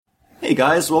Hey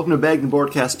guys, welcome to Bagged and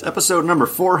Boardcast, episode number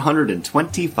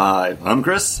 425. I'm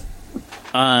Chris.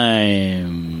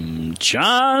 I'm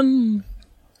John.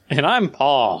 And I'm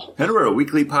Paul. And we're a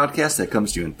weekly podcast that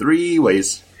comes to you in three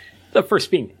ways. The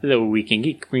first being The Week in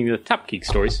Geek, bringing you the top geek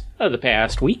stories of the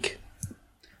past week.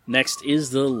 Next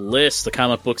is the list, the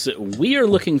comic books that we are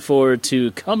looking forward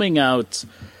to coming out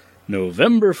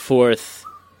November 4th,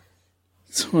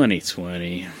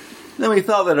 2020. Then we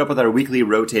follow that up with our weekly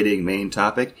rotating main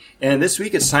topic, and this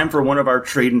week it's time for one of our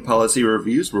trade and policy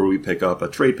reviews where we pick up a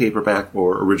trade paperback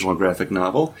or original graphic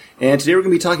novel. And today we're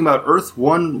going to be talking about Earth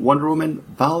 1 Wonder Woman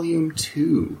Volume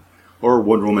 2, or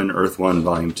Wonder Woman Earth 1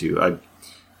 Volume 2.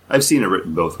 I've seen it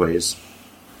written both ways.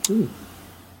 Ooh.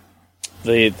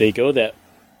 They go that.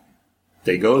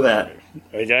 They go that.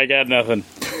 I got nothing.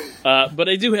 But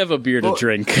I do have a beer to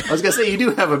drink. I was going to say, you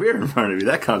do have a beer in front of you.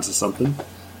 That counts as something.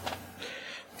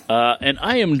 And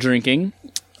I am drinking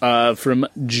from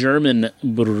German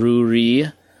brewery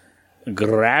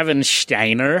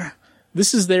Gravensteiner.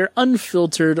 This is their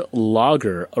unfiltered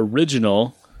lager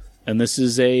original, and this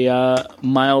is a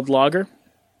mild lager.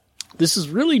 This is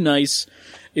really nice.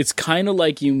 It's kind of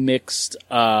like you mixed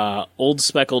Old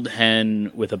Speckled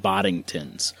Hen with a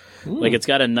Boddington's. Like, it's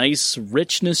got a nice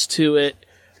richness to it,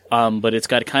 but it's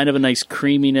got kind of a nice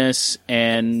creaminess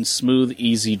and smooth,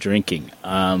 easy drinking.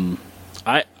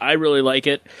 I really like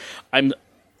it. I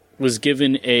was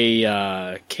given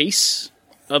a case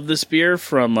of this beer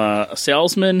from a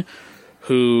salesman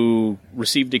who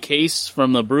received a case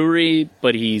from the brewery,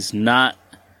 but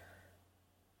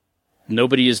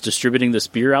nobody is distributing this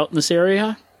beer out in this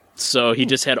area. So he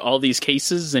just had all these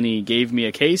cases, and he gave me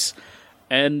a case.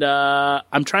 And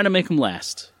I'm trying to make them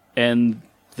last. And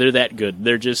they're that good.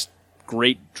 They're just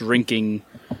great drinking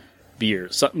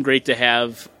beer. Something great to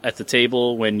have at the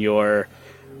table when you're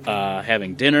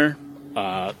having dinner.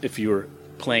 If you were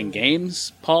playing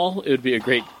games, Paul, it would be a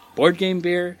great board game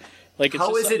beer. Like,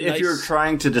 how is it if you're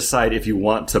trying to decide if you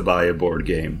want to buy a board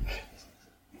game?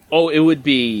 Oh, it would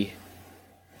be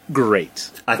great.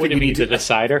 I think you need the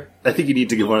decider. I think you need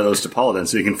to give one of those to Paul then,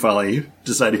 so you can finally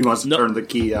decide if he wants to turn the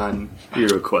key on your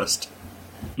request.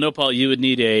 No, Paul, you would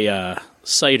need a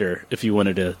cider if you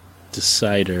wanted a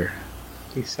decider.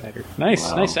 Cider. Nice,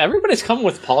 wow. Nice. Everybody's coming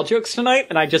with Paul jokes tonight,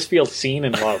 and I just feel seen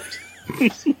and loved.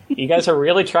 You guys are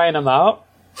really trying them out.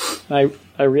 I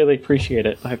really appreciate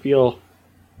it. I feel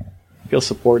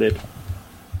supported.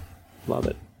 Love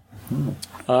it.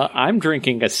 I'm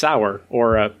drinking a sour,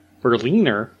 or a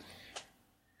Berliner,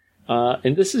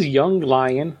 and this is Young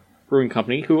Lion Brewing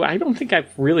Company, who I don't think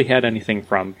I've really had anything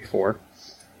from before.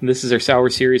 And this is their sour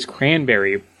series,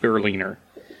 Cranberry Berliner.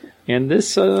 And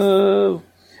this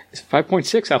it's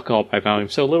 5.6 alcohol by volume,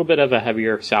 so a little bit of a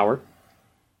heavier sour.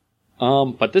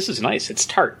 But this is nice. It's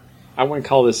tart. I wouldn't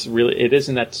call this really... It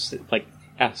isn't that, like,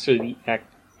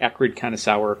 acrid kind of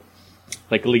sour,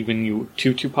 like leaving you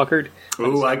too puckered.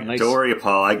 Ooh, nice... don't worry,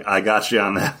 Paul. I got you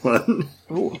on that one.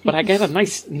 Ooh, but I got a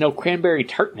nice, cranberry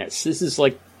tartness. This is,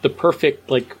 like, the perfect,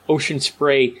 like, ocean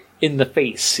spray in the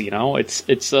face,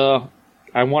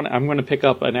 I'm going to pick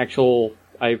up an actual...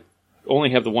 I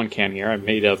only have the one can here. I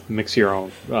made a mix your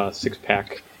own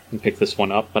 6-pack and pick this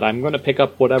one up, but I'm going to pick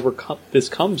up whatever this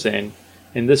comes in,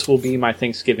 and this will be my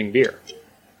Thanksgiving beer.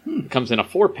 It comes in a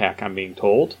 4-pack, I'm being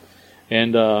told,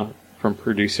 and from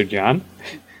producer John.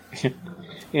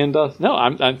 And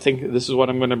I think this is what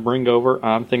I'm going to bring over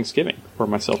on Thanksgiving for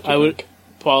myself to drink.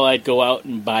 Paul, I'd go out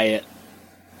and buy it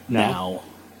now.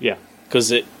 Yeah.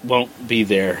 Because it won't be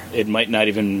there. It might not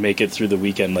even make it through the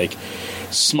weekend. Like,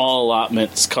 small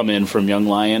allotments come in from Young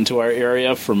Lion to our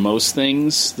area for most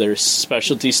things. There's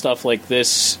specialty stuff like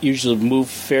this usually move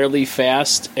fairly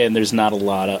fast, and there's not a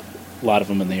lot of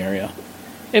them in the area.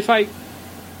 If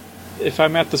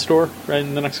I'm at the store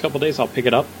in the next couple of days, I'll pick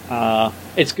it up.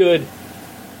 It's good.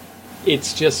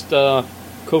 It's just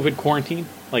COVID quarantine.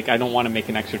 Like, I don't want to make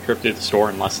an extra trip to the store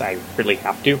unless I really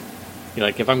have to.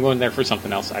 Like, if I'm going there for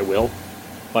something else, I will.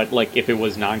 But, like, if it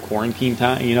was non-quarantine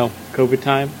time, COVID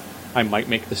time, I might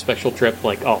make the special trip,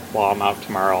 like, oh, well, I'm out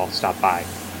tomorrow, I'll stop by.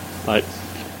 But,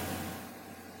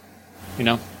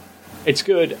 it's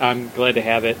good. I'm glad to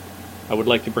have it. I would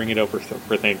like to bring it over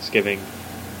for Thanksgiving.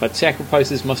 But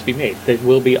sacrifices must be made. There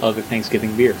will be other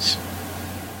Thanksgiving beers.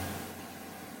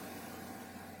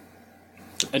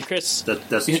 And Chris...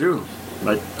 That's true.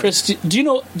 Chris, do you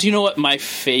know what my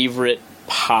favorite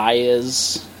pie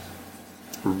is?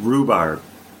 Rhubarb.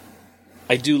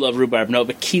 I do love rhubarb. No,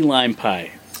 but key lime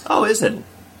pie. Oh, is it?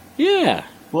 Yeah.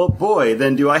 Well, boy,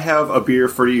 then do I have a beer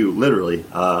for you, literally.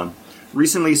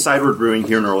 Recently, Sideward Brewing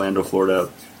here in Orlando, Florida,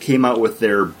 came out with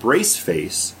their Brace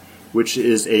Face, which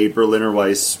is a Berliner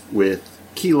Weiss with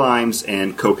key limes,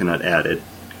 and coconut added.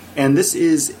 And this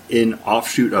is an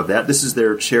offshoot of that. This is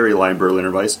their cherry lime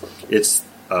Berliner Weiss. It's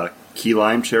key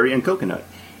lime, cherry, and coconut.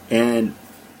 And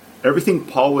everything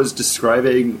Paul was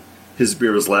describing his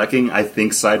beer was lacking, I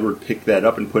think Sideward picked that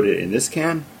up and put it in this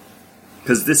can.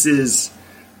 Because this is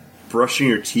brushing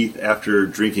your teeth after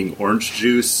drinking orange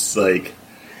juice, like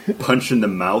punch in the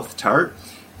mouth tart.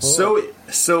 Oh.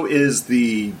 So is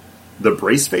the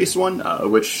Brace Face one,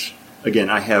 which, again,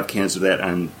 I have cans of that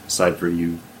on side for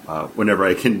you whenever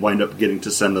I can wind up getting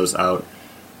to send those out.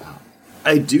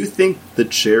 I do think the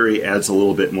cherry adds a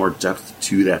little bit more depth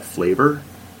to that flavor.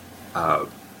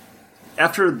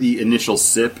 After the initial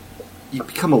sip, you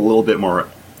become a little bit more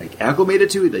acclimated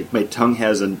to it. Like, my tongue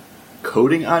has a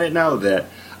coating on it now that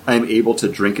I'm able to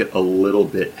drink it a little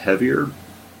bit heavier.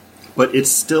 But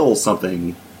it's still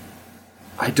something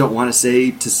I don't want to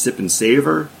say to sip and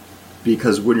savor,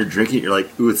 because when you're drinking it, you're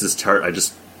like, ooh, it's this tart, I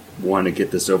just want to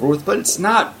get this over with. But it's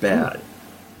not bad.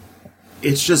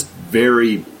 It's just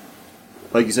very,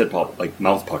 like you said, Paul, like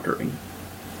mouth puckering.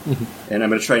 Mm-hmm. And I'm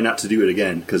going to try not to do it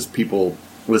again, because people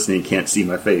listening can't see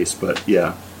my face, but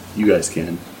yeah, you guys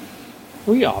can.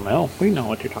 We all know. We know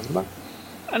what you're talking about.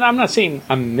 And I'm not saying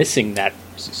I'm missing that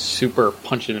super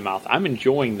punch in the mouth. I'm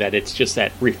enjoying that it's just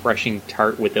that refreshing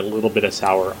tart with a little bit of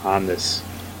sour on this.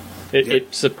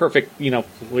 It's a perfect,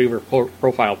 flavor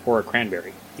profile for a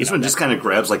cranberry. This one just kind of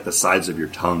grabs like the sides of your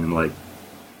tongue and like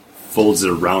folds it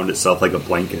around itself like a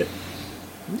blanket.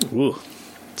 Ooh,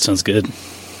 sounds good.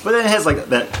 But then it has like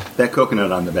that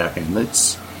coconut on the back end.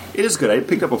 It is good. I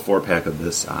picked up a 4-pack of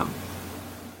this.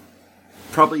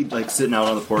 Probably like sitting out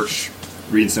on the porch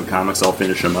reading some comics. I'll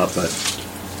finish them up, but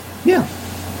yeah.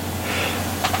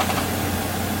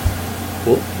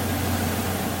 Cool.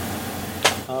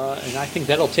 And I think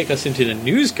that'll take us into the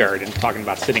news garden, talking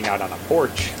about sitting out on a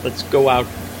porch. Let's go out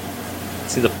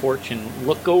to the porch and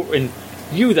look over and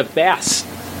view the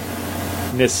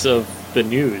vastness of the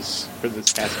news for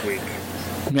this past week.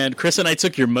 Man, Chris and I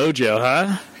took your mojo,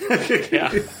 huh?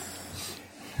 Yeah.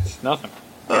 It's nothing.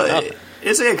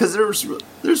 It's okay, because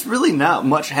there's really not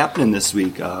much happening this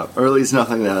week, or at least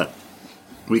nothing that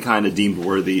we kind of deemed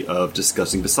worthy of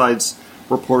discussing, besides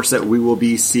reports that we will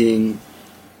be seeing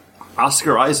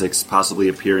Oscar Isaacs possibly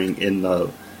appearing in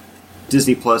the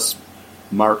Disney Plus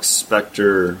Mark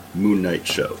Spector Moon Knight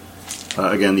show.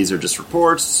 Again, these are just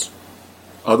reports.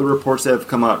 Other reports that have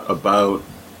come out about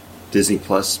Disney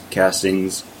Plus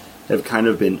castings have kind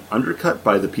of been undercut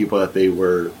by the people that they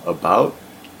were about.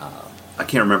 I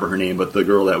can't remember her name, but the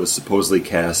girl that was supposedly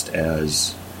cast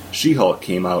as She-Hulk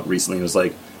came out recently and was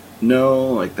like,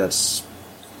 no, like, that's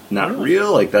not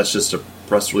real. Like, that's just a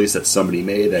press release that somebody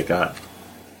made that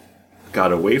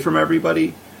got away from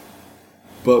everybody.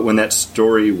 But when that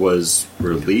story was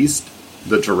released,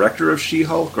 the director of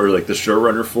She-Hulk, or like the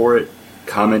showrunner for it,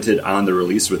 commented on the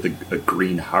release with a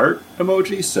green heart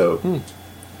emoji. So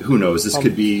who knows? This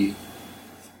could be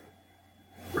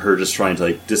her just trying to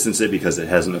like distance it because it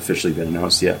hasn't officially been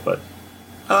announced yet. But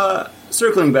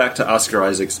circling back to Oscar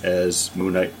Isaacs as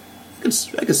Moon Knight,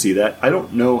 I could see that. I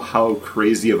don't know how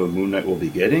crazy of a Moon Knight we'll be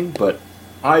getting, but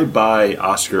I buy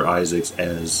Oscar Isaacs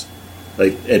as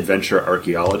like adventure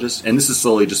archaeologist, and this is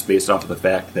solely just based off of the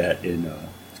fact that in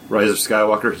Rise of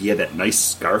Skywalker he had that nice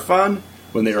scarf on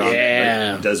when they were on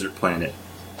the desert planet.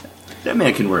 That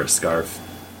man can wear a scarf.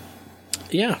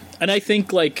 Yeah, and I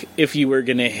think like if you were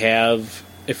gonna have,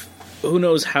 who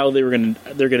knows how they're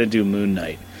gonna do Moon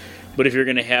Knight, but if you're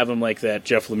gonna have him like that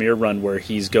Jeff Lemire run where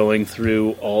he's going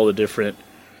through all the different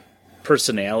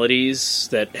personalities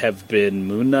that have been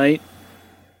Moon Knight,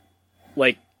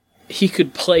 like he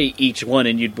could play each one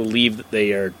and you'd believe that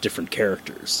they are different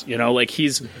characters. Like he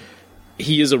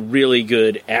is a really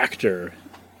good actor,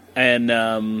 and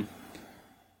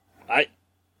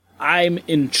I'm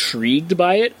intrigued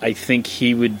by it. I think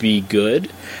he would be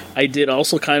good. I did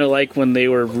also kind of like when they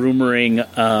were rumoring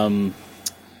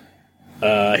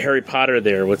Harry Potter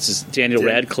there. What's his Daniel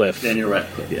Radcliffe. Daniel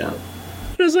Radcliffe, yeah.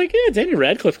 I was like, yeah, Daniel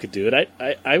Radcliffe could do it.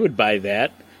 I would buy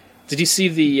that. Did you see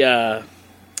the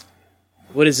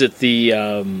what is it? The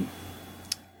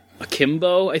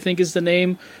Akimbo, I think is the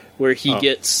name, where he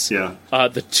gets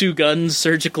the two guns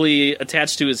surgically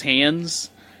attached to his hands.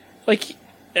 Like,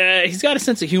 he's got a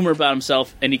sense of humor about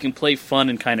himself, and he can play fun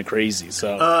and kind of crazy.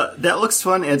 So that looks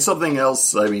fun. And something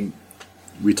else, I mean,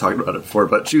 we talked about it before,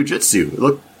 but jiu-jitsu. It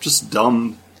looked just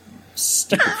dumb,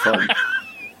 stupid fun.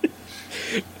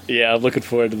 Yeah, I'm looking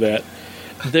forward to that.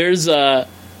 There's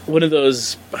one of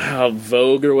those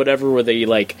Vogue or whatever where they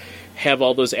like have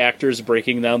all those actors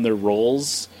breaking down their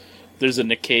roles. There's a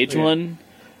Nick Cage one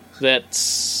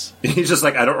that's... He's just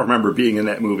like, I don't remember being in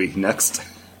that movie. Next.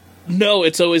 No,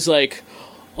 it's always like,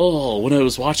 oh, when I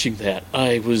was watching that,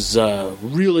 I was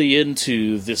really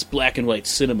into this black and white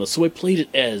cinema, so I played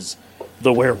it as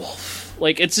the werewolf.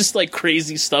 Like, it's just like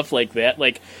crazy stuff like that.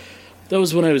 Like, that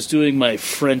was when I was doing my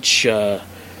French. I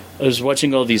was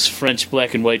watching all these French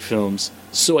black and white films,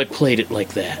 so I played it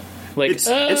like that. Like, it's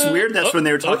weird. That's when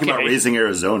they were talking about Raising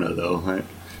Arizona, though. Right?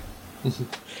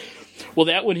 Well,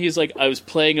 that one he's like, I was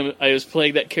playing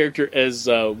that character as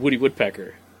Woody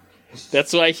Woodpecker.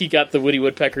 That's why he got the Woody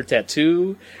Woodpecker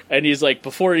tattoo. And he's like,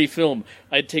 before any film,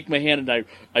 I'd take my hand and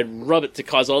I'd rub it to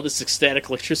cause all this ecstatic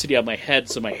electricity on my head,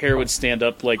 so my hair would stand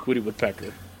up like Woody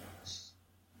Woodpecker.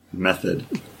 Method.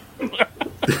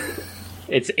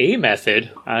 It's a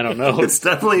method. I don't know. It's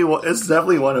definitely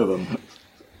one of them.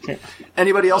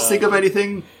 Anybody else think of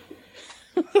anything?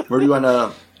 Or do you want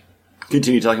to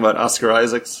continue talking about Oscar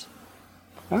Isaacs?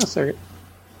 Oh, sorry.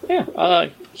 Yeah,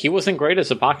 he wasn't great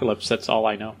as Apocalypse. That's all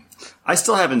I know. I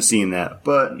still haven't seen that,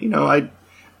 but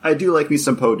I do like me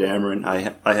some Poe Dameron.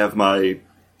 I have my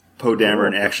Poe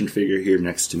Dameron action figure here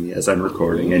next to me as I'm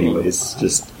recording. Anyways,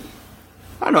 just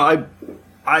I don't know.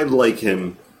 I like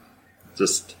him.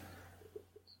 Just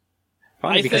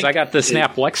funny because I got the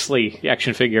Snap Wexley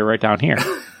action figure right down here.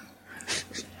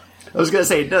 I was going to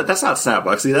say, no, that's not Snap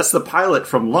Wexley. That's the pilot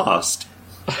from Lost.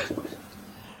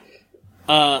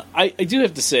 I do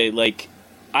have to say, like,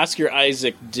 Oscar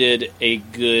Isaac did a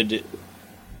good...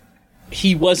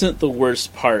 He wasn't the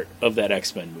worst part of that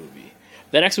X-Men movie.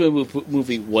 That X-Men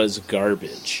movie was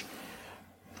garbage.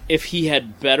 If he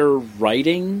had better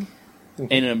writing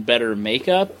and a better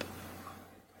makeup,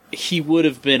 he would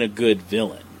have been a good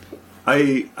villain.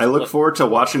 I look forward to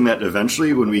watching that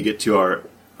eventually when we get to our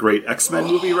great X-Men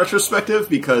movie retrospective,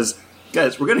 because,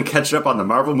 guys, we're going to catch up on the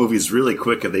Marvel movies really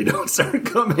quick if they don't start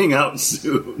coming out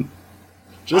soon.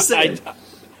 Just saying.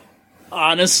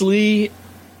 Honestly,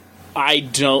 I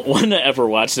don't want to ever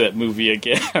watch that movie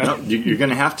again. No, you're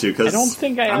going to have to, because I don't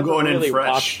think I ever really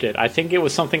watched it. I think it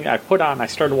was something I put on, I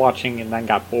started watching, and then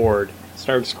got bored,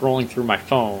 started scrolling through my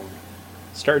phone,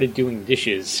 started doing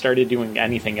dishes, started doing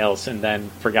anything else, and then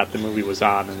forgot the movie was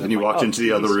on. And then you walked into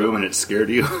the other room and it scared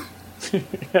you.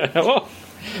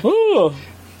 Oh,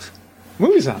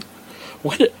 movie's on.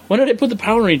 Why did I put the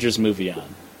Power Rangers movie on?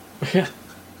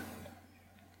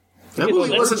 That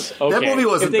movie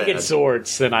wasn't If they bad. get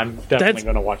swords, then I'm definitely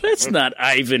going to watch it. That's not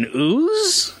Ivan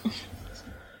Ooze.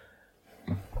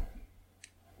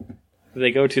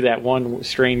 They go to that one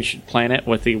strange planet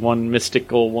with the one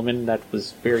mystical woman that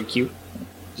was very cute.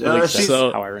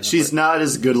 She's not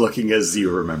as good looking as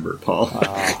you remember, Paul.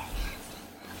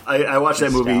 I watched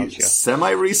that movie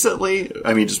semi-recently.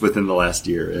 I mean, just within the last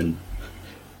year. And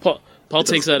Paul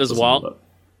takes out his wallet.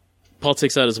 Paul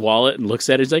takes out his wallet and looks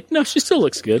at it. He's like, no, she still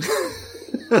looks good.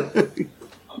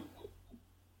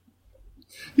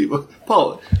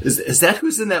 Paul, is that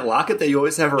who's in that locket that you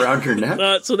always have around your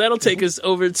neck? So that'll take us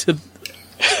over to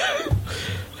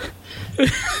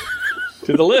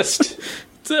the list.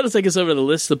 So that'll take us over to the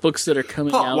list of books that are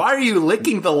coming Paul, out. why are you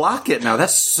licking the locket now?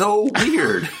 That's so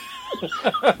weird.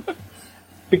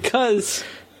 Because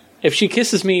if she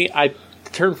kisses me, I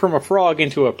turn from a frog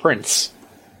into a prince.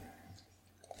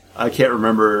 I can't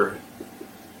remember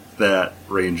that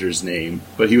Ranger's name,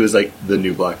 but he was like the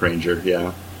new Black Ranger,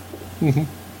 yeah. Mm-hmm.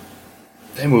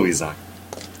 That movie's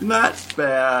not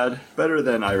bad. Better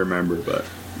than I remember, but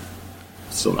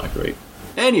still not great.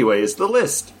 Anyways, the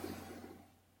list.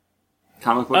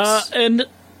 Comic books. And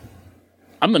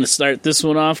I'm going to start this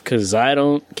one off because I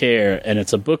don't care. And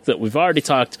it's a book that we've already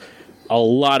talked a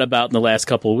lot about in the last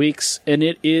couple of weeks, and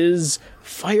it is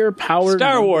Firepower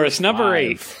Star Wars number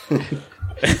 8.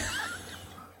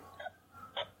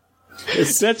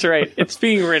 That's right. It's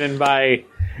being written by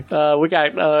we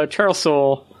got Charles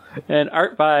Soule and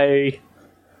art by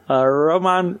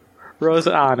Roman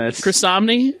Rosanis. Chris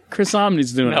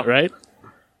Omni's doing it, right?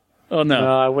 Oh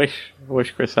no! I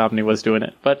wish Chris Omni was doing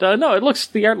it, but no.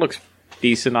 The art looks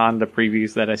decent on the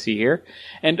previews that I see here,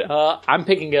 and I'm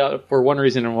picking it up for one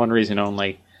reason and one reason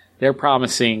only. They're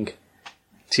promising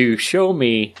to show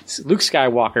me Luke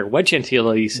Skywalker, Wedge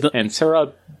Antilles, and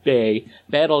Sarah Bay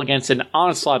battle against an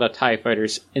onslaught of TIE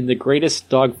fighters in the greatest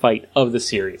dogfight of the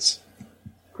series.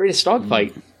 Greatest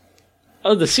dogfight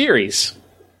of the series.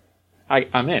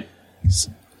 I'm in.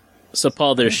 So,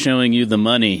 Paul, they're showing you the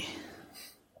money.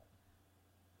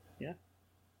 Yeah.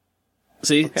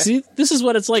 See, this is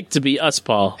what it's like to be us,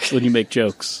 Paul, when you make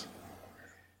jokes.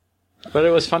 But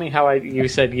it was funny how you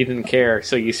said you didn't care,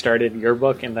 so you started your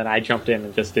book, and then I jumped in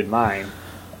and just did mine.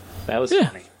 That was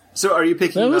funny. So are you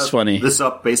picking this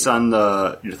up based on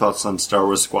your thoughts on Star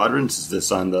Wars Squadrons? Is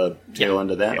this on the tail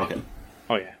end of that? Yeah. Okay.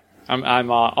 Oh, yeah.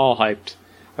 I'm all hyped.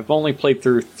 I've only played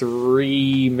through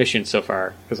 3 missions so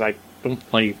far because I don't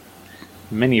play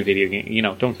many video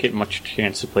games. Don't get much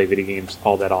chance to play video games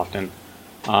all that often.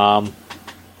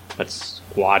 But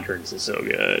Squadrons is so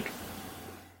good.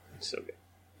 It's so good.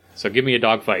 So give me a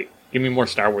dogfight. Give me more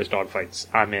Star Wars dogfights.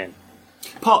 I'm in.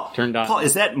 Paul, Turned on. Paul,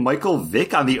 is that Michael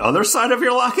Vick on the other side of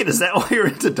your locket? Is that why you're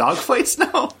into dogfights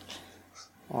now?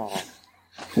 Oh.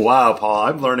 Wow, Paul,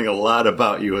 I'm learning a lot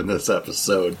about you in this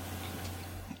episode.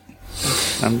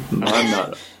 I'm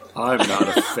not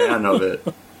a fan of it.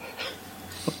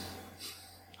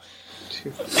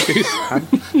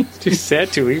 I'm too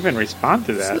sad to even respond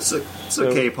to that. It's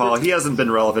okay, Paul. He hasn't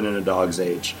been relevant in a dog's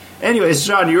age. Anyways,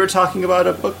 John, you were talking about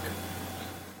a book?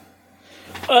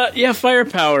 Yeah,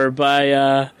 Firepower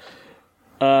by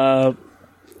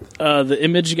the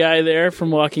image guy there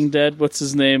from Walking Dead. What's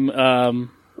his name?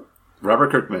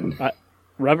 Robert Kirkman.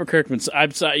 Robert Kirkman.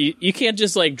 I'm sorry, you can't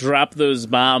just drop those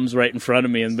bombs right in front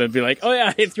of me and then be like, "Oh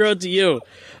yeah, I throw it to you."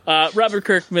 Robert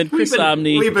Kirkman, Chris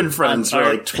Omni. We've been friends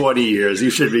for 20 years. You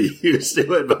should be used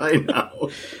to it by now.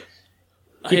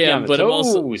 But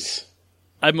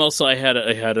I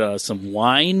had some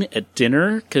wine at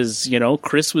dinner because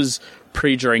Chris was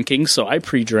pre-drinking, so I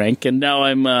pre-drank, and now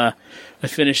I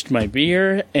finished my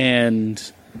beer.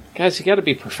 And guys, you got to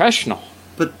be professional.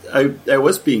 But I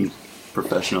was being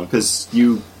professional because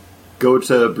you go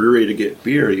to a brewery to get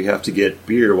beer. You have to get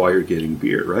beer while you're getting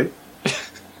beer, right?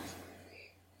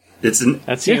 That's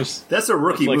a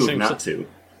rookie move not to.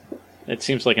 It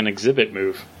seems like an exhibit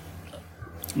move.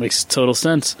 Makes total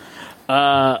sense.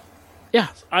 Yeah,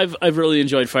 I've really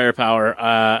enjoyed Firepower.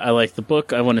 I like the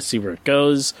book. I want to see where it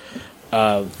goes.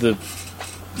 The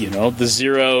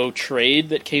Zero trade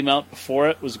that came out before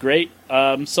it was great.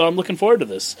 So I'm looking forward to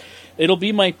this. It'll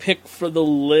be my pick for the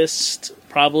list,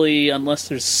 probably, unless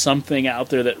there's something out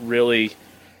there that really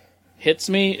hits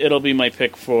me. It'll be my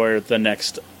pick for the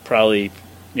next, probably,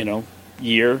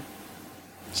 year,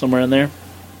 somewhere in there.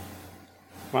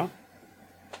 Wow.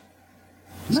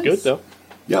 It's nice. Good, though.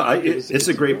 Yeah, it's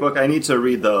a great book. I need to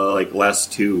read the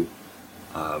last 2,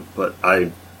 but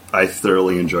I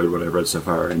thoroughly enjoyed what I've read so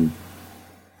far, and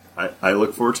I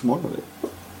look forward to more of it.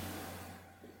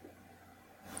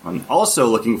 I'm also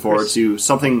looking forward to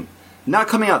something not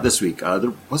coming out this week.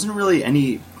 There wasn't really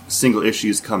any single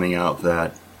issues coming out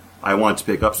that I wanted to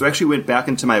pick up, so I actually went back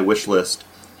into my wish list,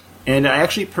 and I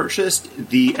actually purchased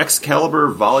the Excalibur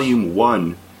Volume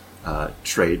 1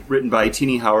 trade, written by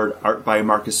Tini Howard, art by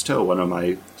Marcus Toe, one of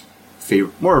my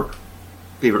more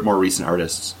recent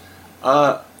artists.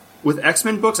 With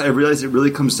X-Men books, I realized it really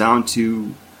comes down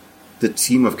to the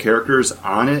team of characters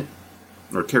on it,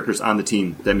 or characters on the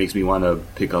team, that makes me want to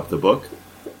pick up the book.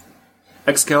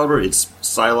 Excalibur, it's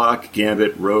Psylocke,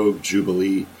 Gambit, Rogue,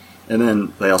 Jubilee, and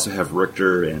then they also have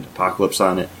Richter and Apocalypse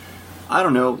on it. I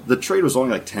don't know, the trade was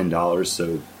only $10,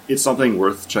 so it's something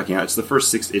worth checking out. It's the first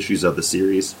 6 issues of the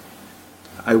series.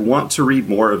 I want to read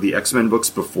more of the X-Men books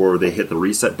before they hit the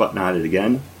reset button on it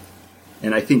again.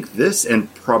 And I think this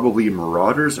and probably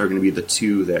Marauders are going to be the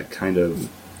 2 that kind of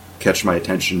catch my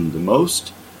attention the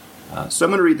most. So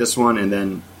I'm going to read this one, and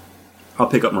then I'll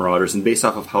pick up Marauders. And based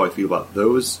off of how I feel about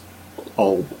those,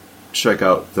 I'll check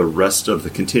out the rest of the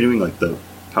continuing, like the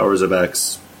Powers of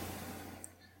X,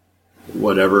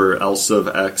 whatever else of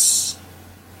X,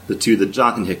 the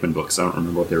Jonathan Hickman books. I don't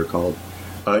remember what they were called.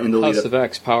 In the House of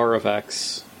X, Power of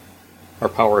X, or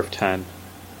Power of 10.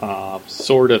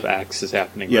 Sword of X is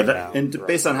happening right now. And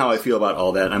based on how I feel about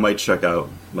all that, I might check out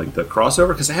the crossover,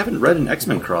 because I haven't read an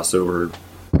X-Men crossover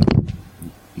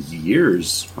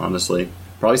years, honestly.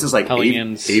 Probably since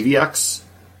AVX.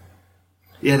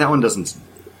 Yeah, that one doesn't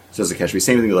catch me.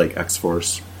 Same thing with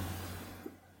X-Force.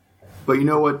 But you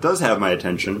know what does have my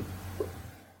attention?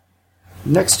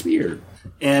 Next beer.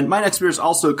 And my next beer is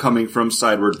also coming from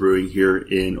Sideward Brewing here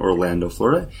in Orlando,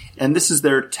 Florida. And this is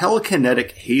their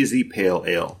Telekinetic Hazy Pale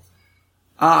Ale.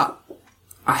 I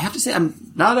have to say,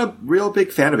 I'm not a real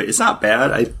big fan of it. It's not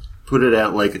bad. I put it at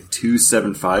a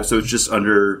 2.75, so it's just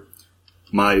under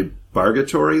my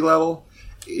Bargatory level.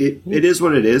 It is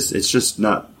what it is. It's just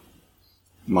not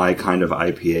my kind of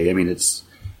IPA. I mean, it's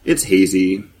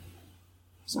hazy.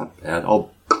 It's not bad.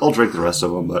 I'll drink the rest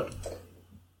of them, but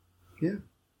yeah.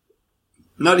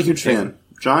 Not a huge fan.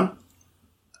 John?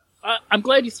 I'm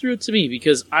glad you threw it to me,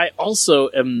 because I also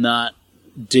am not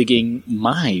digging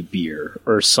my beer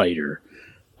or cider.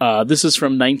 This is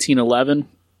from 1911.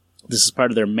 This is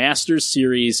part of their Masters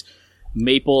Series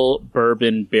Maple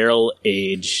Bourbon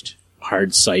Barrel-Aged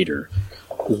Hard Cider.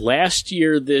 Last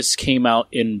year, this came out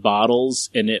in bottles,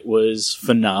 and it was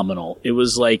phenomenal. It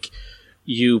was like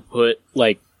you put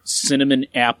cinnamon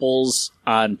apples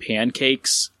on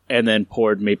pancakes, and then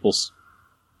poured maple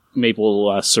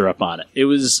syrup on it. It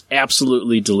was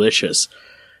absolutely delicious.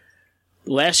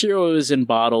 Last year it was in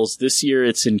bottles. This year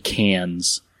it's in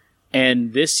cans.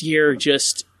 And this year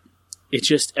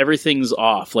everything's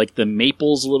off. Like the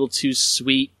maple's a little too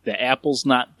sweet. The apple's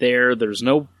not there. There's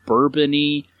no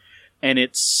bourbon-y. And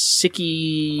it's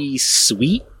sicky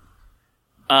sweet.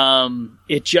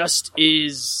 It's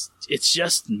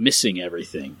just missing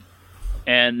everything.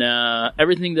 And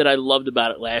everything that I loved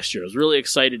about it last year. I was really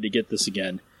excited to get this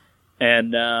again.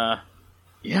 And I'm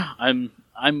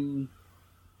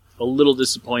a little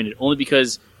disappointed, only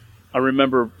because I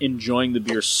remember enjoying the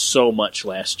beer so much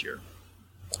last year.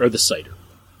 Or the cider.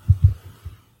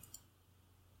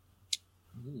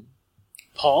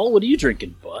 Paul, what are you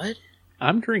drinking, bud?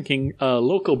 I'm drinking a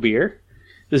local beer.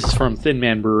 This is from Thin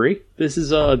Man Brewery. This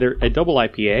is a double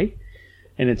IPA,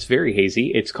 and it's very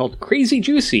hazy. It's called Crazy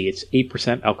Juicy. It's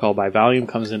 8% alcohol by volume.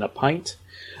 Comes in a pint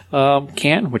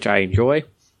can, which I enjoy.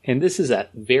 And this is a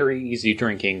very easy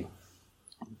drinking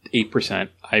 8%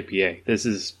 IPA. This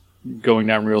is going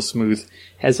down real smooth.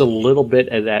 Has a little bit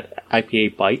of that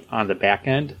IPA bite on the back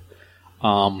end.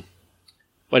 But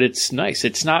it's nice.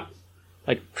 It's not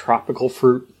like tropical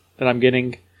fruit that I'm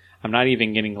getting. I'm not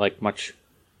even getting like much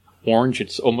orange.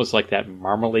 It's almost like that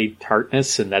marmalade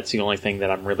tartness, and that's the only thing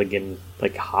that I'm really getting,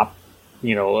 like hop,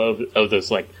 of those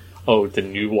like, the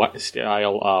new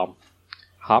style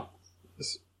hop.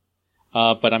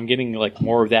 But I'm getting like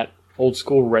more of that old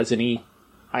school resiny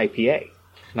IPA,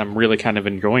 and I'm really kind of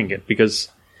enjoying it because,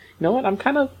 you know what,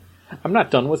 I'm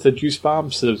not done with the juice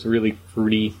bombs. So those really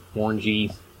fruity,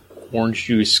 orangey, orange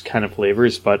juice kind of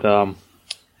flavors, but I'm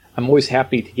always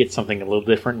happy to get something a little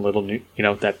different, a little new,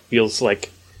 that feels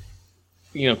like,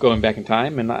 going back in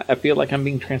time, and I feel like I'm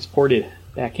being transported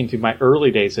back into my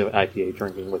early days of IPA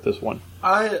drinking with this one.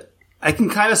 I can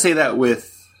kind of say that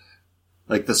with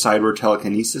like the Sideward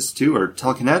Telekinesis too, or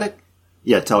Telekinetic?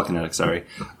 Yeah, Telekinetic, sorry.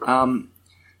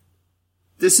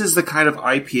 This is the kind of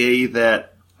IPA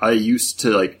that I used to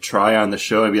like try on the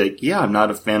show and be like, yeah, I'm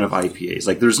not a fan of IPAs.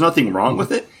 Like, there's nothing wrong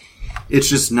with it. It's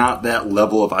just not that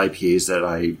level of IPAs that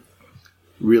I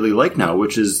really like now,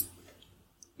 which is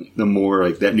the more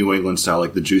like that New England style,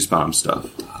 like the juice bomb stuff.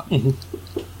 Mm-hmm.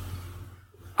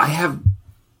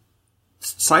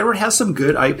 Sideward has some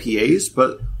good IPAs,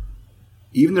 but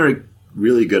even their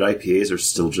really good IPAs are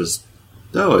still just,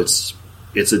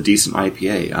 it's a decent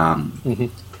IPA.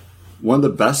 One of the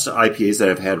best IPAs that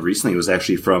I've had recently was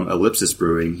actually from Ellipsis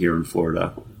Brewing here in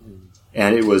Florida.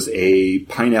 And it was a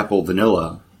pineapple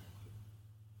vanilla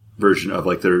version of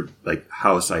like their like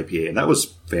house IPA, and that was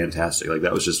fantastic. Like,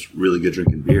 that was just really good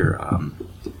drinking beer.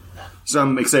 So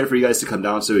I'm excited for you guys to come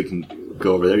down so we can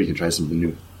go over there. You can try something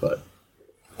new. But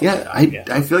yeah,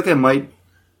 I feel like I might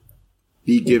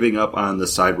be giving up on the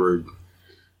Sideward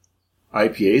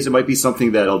IPAs. It might be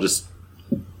something that I'll just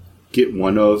get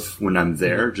one of when I'm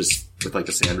there, just with like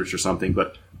a sandwich or something.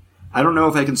 But I don't know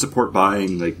if I can support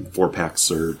buying like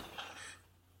 4-packs or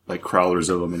like crowlers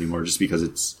of them anymore, just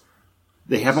because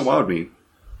they haven't wowed me.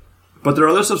 But their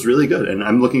other stuff's really good, and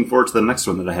I'm looking forward to the next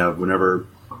one that I have whenever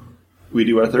we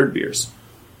do our third beers.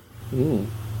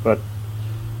 But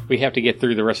we have to get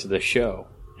through the rest of the show,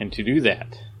 and to do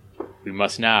that, we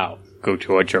must now go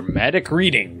to a dramatic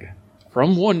reading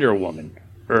from Wonder Woman,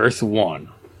 Earth 1,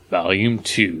 Volume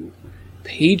 2,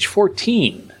 page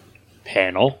 14,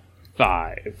 panel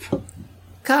 5.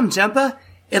 Come, Jumpa.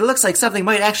 It looks like something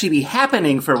might actually be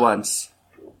happening for once.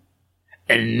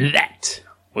 And that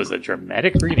was a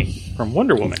dramatic reading from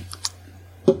Wonder Woman,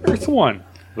 Earth 1,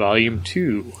 Volume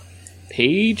 2,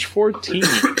 page 14,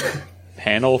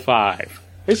 panel 5.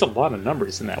 There's a lot of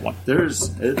numbers in that one. There is.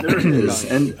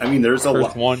 And, I mean, there's a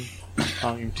lot. Earth 1,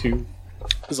 Volume 2.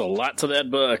 There's a lot to that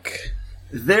book.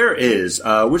 There is.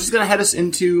 Which is going to head us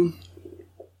into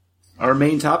our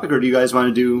main topic, or do you guys want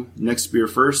to do next beer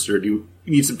first, or do you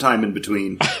need some time in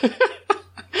between?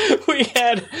 We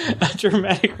had a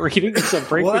dramatic reading as a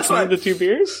break between the two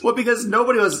beers? Well, because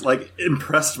nobody was, like,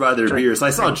 impressed by their beers.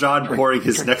 I saw John pouring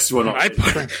his next one on.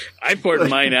 I poured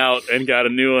mine out and got a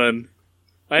new one.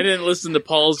 I didn't listen to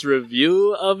Paul's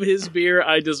review of his beer.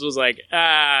 I just was like,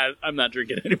 I'm not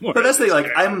drinking anymore. But that's the thing,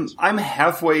 like, I'm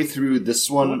halfway through this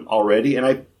one already, and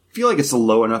I feel like it's a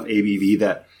low enough ABV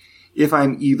that if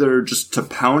I'm either just to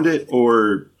pound it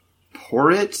or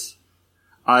pour it,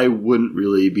 I wouldn't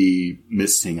really be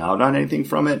missing out on anything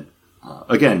from it.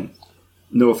 Again,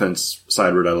 no offense,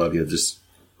 Sideward, I love you. Just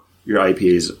your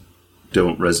IPAs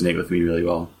don't resonate with me really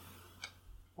well.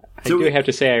 I do have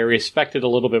to say I respect it a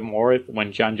little bit more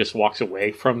when John just walks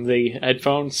away from the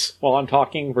headphones while I'm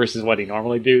talking versus what he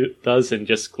normally does and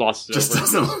just glosses over.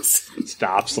 Doesn't listen.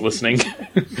 Stops listening.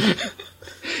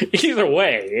 Either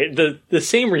way, the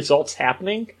same results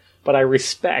happening, but I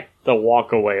respect the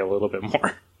walk away a little bit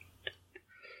more.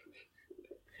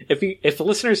 If the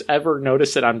listeners ever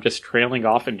notice that I'm just trailing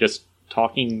off and just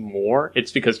talking more,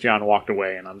 it's because John walked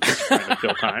away and I'm just trying to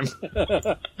fill time.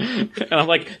 And I'm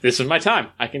like, this is my time.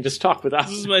 I can just talk without...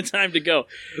 This is my time to go.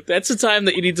 That's the time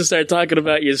that you need to start talking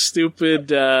about your stupid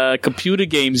computer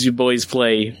games you boys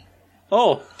play.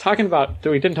 Oh, talking about...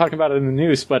 We didn't talk about it in the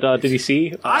news, but did you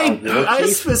see... I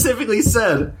specifically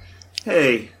said,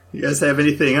 hey, you guys have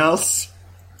anything else?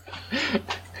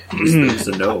 It was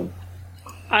a no.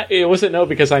 It was a no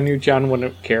because I knew John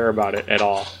wouldn't care about it at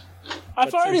all.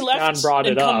 I've already left John brought it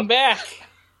and up. come back.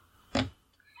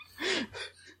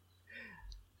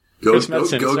 Go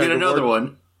get another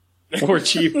one. Or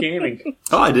Chief Gaming.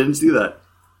 Oh, I didn't see that.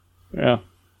 Yeah.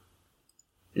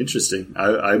 Interesting.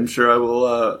 I'm sure I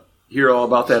will hear all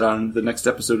about that on the next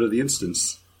episode of The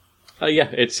Instance. Yeah,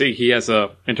 he has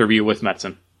a interview with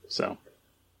Metzen, so.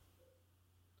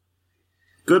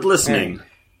 Good listening. Hey.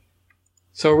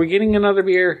 So are we getting another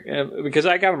beer? Because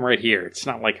I got them right here. It's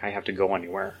not like I have to go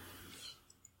anywhere.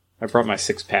 I brought my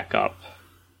 6-pack up.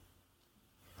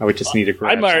 I would just need to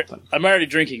grab something. I'm already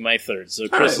drinking my third, so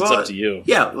Chris, it's up to you.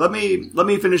 Yeah, let me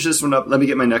finish this one up. Let me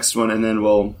get my next one, and then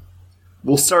we'll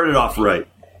start it off right.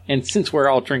 And since we're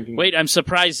all drinking... Wait, I'm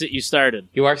surprised that you started.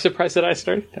 You are surprised that I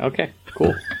started? Okay,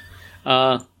 cool.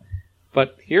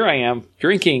 But here I am,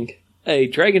 drinking a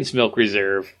Dragon's Milk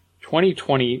Reserve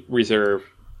 2020 Reserve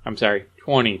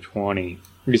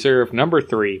number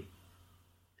 3.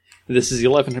 This is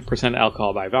 11%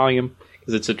 alcohol by volume,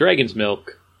 because it's a Dragon's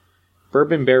Milk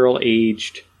bourbon barrel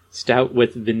aged stout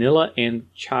with vanilla and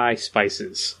chai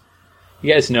spices.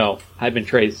 You guys know, I've been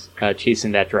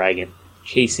chasing that dragon,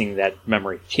 chasing that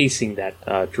memory, chasing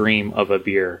that dream of a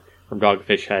beer from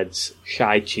Dogfish Head's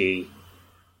Shati,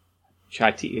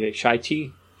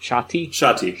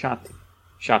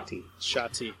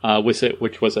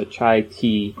 which was a chai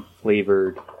tea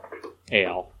flavored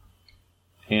ale.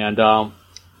 And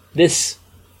this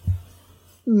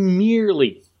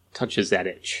merely touches that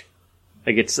itch.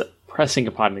 Like it's pressing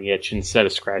upon the itch instead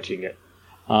of scratching it.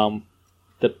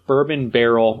 The bourbon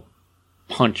barrel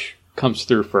punch comes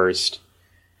through first.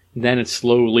 Then it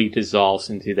slowly dissolves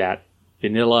into that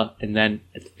vanilla. And then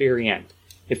at the very end,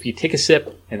 if you take a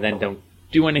sip and then don't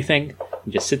do anything,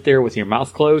 and just sit there with your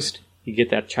mouth closed, you get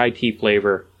that chai tea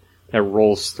flavor that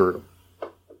rolls through.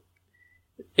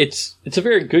 It's a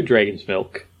very good Dragon's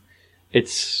Milk.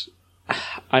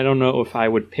 I don't know if I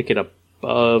would pick it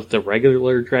above the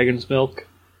regular Dragon's Milk,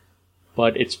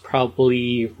 but it's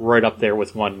probably right up there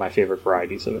with one of my favorite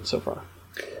varieties of it so far.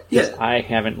 Yeah, I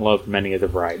haven't loved many of the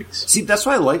varieties. See, that's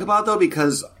what I like about it, though,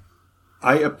 because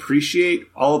I appreciate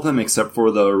all of them except for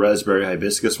the raspberry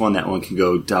hibiscus one. That one can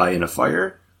go die in a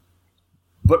fire.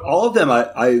 But all of them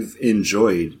I've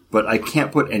enjoyed, but I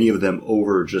can't put any of them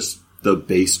over just the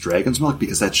base Dragon's Milk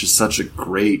because that's just such a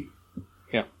great,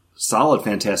 solid,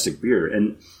 fantastic beer.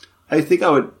 And I think I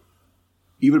would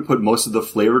even put most of the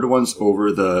flavored ones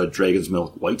over the Dragon's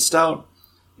Milk White Stout.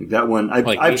 Like that one,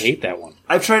 I hate that one.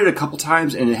 I've tried it a couple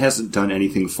times and it hasn't done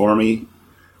anything for me.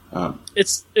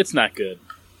 It's not good.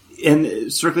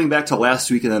 And circling back to last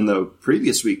week and then the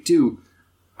previous week too,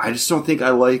 I just don't think I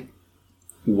like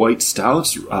white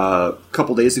stouts. A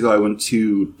couple days ago, I went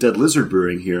to Dead Lizard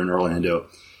Brewing here in Orlando,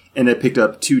 and I picked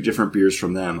up 2 different beers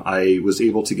from them. I was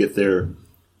able to get their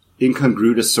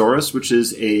Incongrutosaurus, which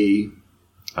is a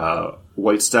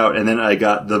white stout, and then I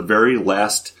got the very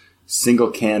last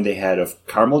single can they had of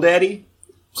Caramel Daddy.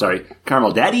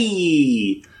 Caramel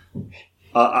Daddy!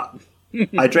 I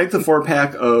drank the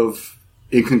 4-pack of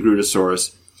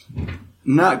Incongrutosaurus.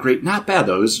 Not great, not bad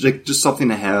though. It was just something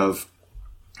to have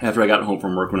after I got home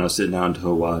from work when I was sitting down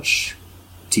to watch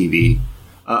TV.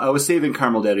 I was saving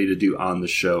Caramel Daddy to do on the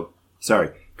show. Sorry,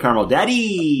 Caramel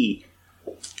Daddy!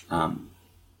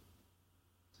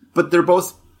 But they're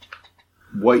both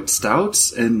white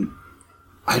stouts, and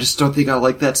I just don't think I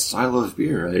like that style of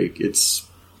beer. Like it's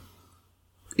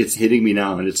hitting me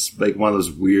now, and it's like one of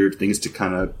those weird things to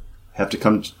kind of have to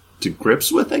come to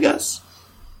grips with, I guess.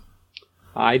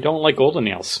 I don't like Golden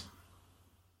Ales.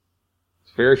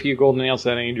 Very few Golden Ales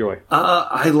that I enjoy.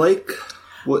 I like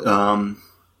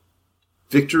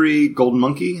Victory Golden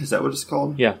Monkey. Is that what it's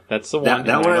called? Yeah, that's the one.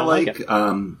 That one I like.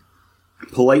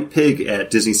 Polite Pig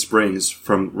at Disney Springs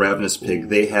from Ravenous Pig.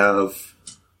 They have,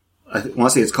 I want to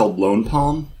say it's called Lone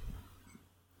Palm.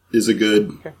 Is a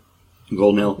good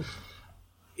Golden Ale.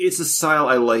 it's a style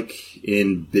I like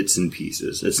in bits and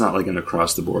pieces. It's not like an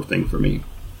across-the-board thing for me.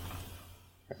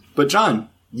 But, John,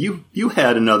 you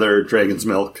had another Dragon's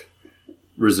Milk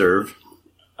Reserve.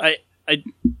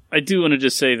 I do want to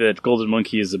just say that Golden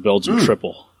Monkey is a Belgian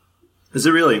triple. Is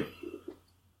it really?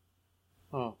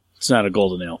 Oh, it's not a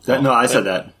golden ale. No, I said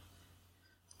that.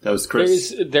 That was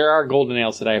Chris. There are golden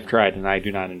ales that I have tried and I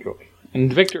do not enjoy.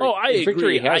 And Victory,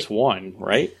 Victory has one,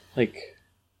 right? Like,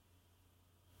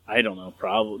 I don't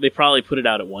know. They probably put it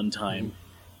out at one time.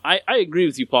 I agree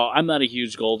with you, Paul. I'm not a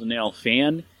huge golden ale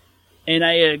fan, and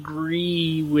I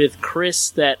agree with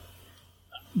Chris that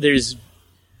there's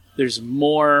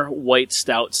more white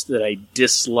stouts that I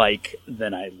dislike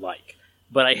than I like.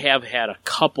 But I have had a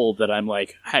couple that I'm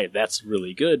like, hey, that's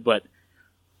really good, but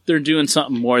they're doing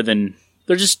something more than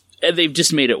they've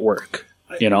just made it work.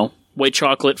 White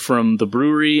chocolate from the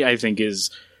brewery, I think,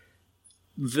 is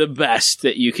the best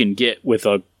that you can get with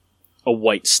a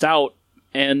white stout.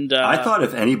 And I thought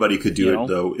if anybody could do it,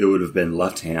 though, it would have been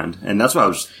Left Hand, and that's why I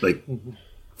was like,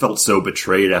 felt so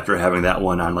betrayed after having that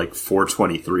one on like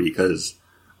 423 because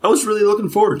I was really looking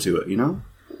forward to it.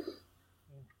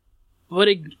 But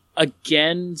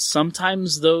again,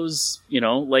 sometimes those,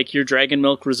 like your Dragon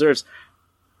Milk Reserves,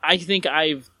 I think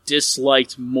I've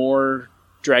disliked more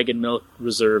Dragon Milk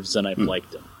Reserves than I've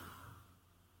liked them.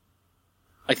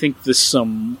 I think the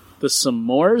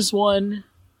S'mores one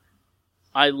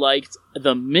I liked.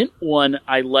 The mint one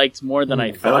I liked more than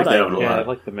I thought I would. Yeah, I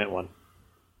like the mint one.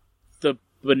 The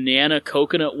banana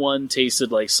coconut one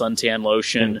tasted like suntan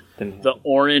lotion. The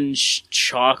orange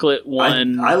chocolate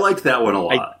one, I liked that one a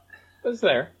lot. It was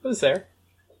there.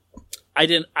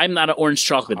 I'm not an orange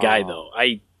chocolate guy though.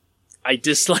 I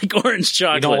dislike orange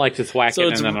chocolate. You don't like to thwack it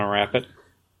and then unwrap it?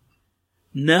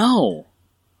 No.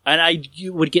 And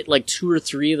you would get like 2 or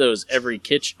 3 of those every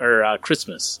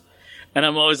Christmas. And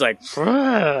I'm always like,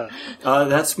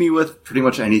 that's me with pretty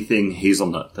much anything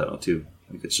hazelnut, though, too.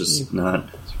 Like, it's just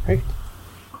not... That's right.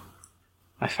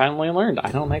 I finally learned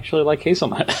I don't actually like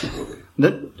hazelnut.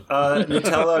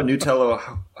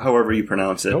 Nutella, however you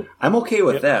pronounce it. Nope. I'm okay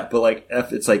with that, but like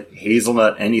if it's like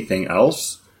hazelnut anything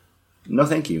else, no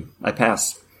thank you. I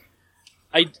pass.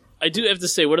 I do have to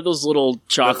say, what are those little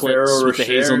chocolates with the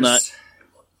hazelnut?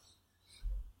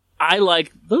 I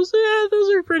like those. Yeah,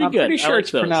 those are pretty good. I'm pretty sure it's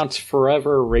pronounced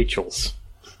Forever Rachel's.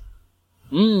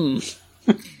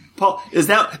 Paul, is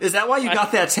that why you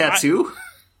got that tattoo?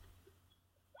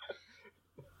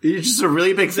 You're just a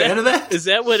really big fan of that? Is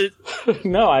that what it...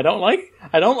 No, I don't like...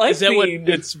 Is that what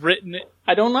it's written...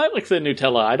 I don't like the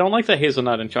Nutella. I don't like the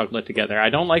hazelnut and chocolate together.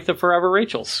 I don't like the Forever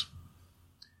Rachel's.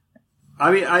 I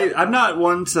mean, I'm not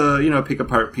one to, pick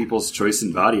apart people's choice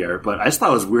in body art, but I just thought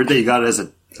it was weird that you got it as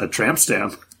a tramp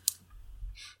stamp.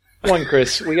 One,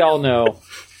 Chris, we all know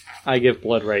I give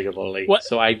blood regularly,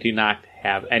 so I do not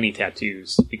have any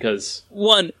tattoos, because...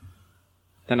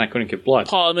 Then I couldn't give blood.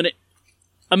 Paul,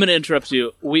 I'm going to interrupt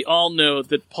you. We all know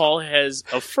that Paul has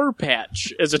a fur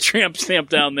patch as a tramp stamp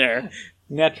down there.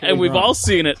 Naturally and we've all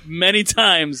seen it many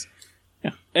times.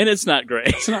 Yeah. And it's not great.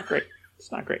 It's not great.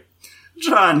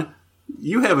 John,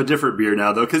 you have a different beer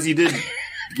now, though, because you did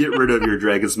get rid of your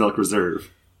Dragon's Milk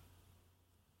Reserve.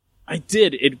 I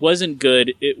did. It wasn't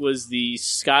good. It was the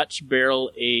Scotch barrel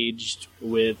aged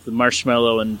with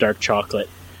marshmallow and dark chocolate.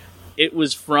 It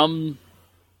was from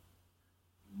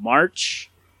March.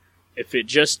 If it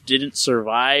just didn't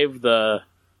survive the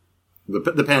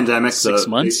pandemic, 6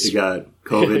 months, it got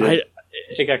COVID.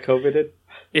 It got COVIDed.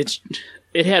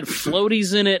 It had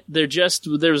floaties in it.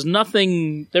 There was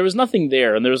nothing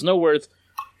there, and there was no worth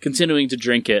continuing to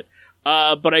drink it.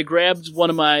 But I grabbed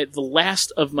the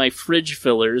last of my fridge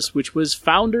fillers, which was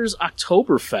Founders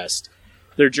Oktoberfest,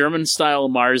 their German style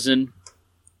Marzen.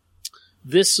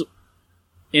 This,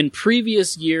 in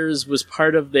previous years, was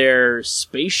part of their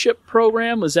spaceship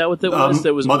program. Was that what that was?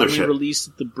 That was Mothership. Released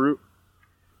at the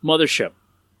Mothership.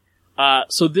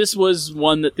 So this was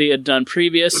one that they had done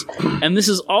previous, and this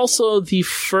is also the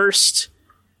first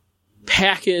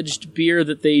packaged beer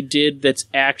that they did that's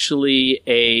actually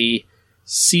a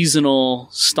seasonal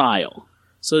style.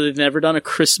 So they've never done a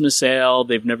Christmas ale.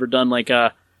 They've never done like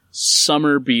a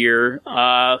summer beer.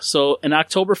 So an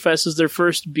Oktoberfest is their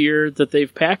first beer that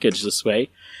they've packaged this way.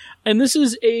 And this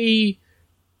is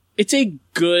it's a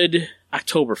good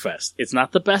Oktoberfest. It's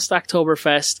not the best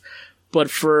Oktoberfest, but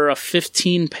for a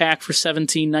 15-pack for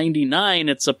 $17.99,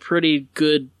 it's a pretty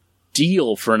good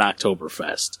deal for an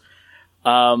Oktoberfest.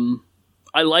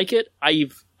 I like it.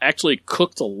 I've actually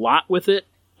cooked a lot with it.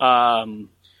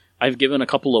 I've given a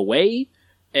couple away,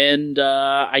 and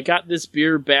I got this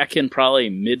beer back in probably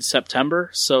mid-September,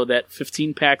 so that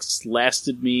 15 packs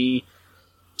lasted me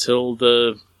till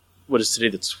the what is today?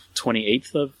 The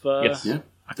 28th of Yes. Yeah,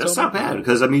 October? that's not bad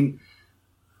because I mean,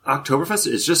 Oktoberfest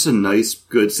is just a nice,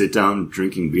 good sit down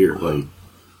drinking beer. Like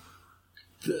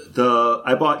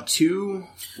I bought 2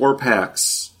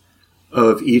 4-packs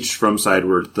of each from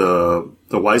Sideward, the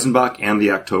Weizenbach and the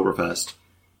Oktoberfest.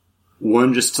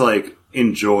 One just to like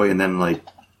enjoy and then like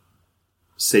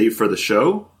save for the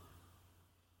show,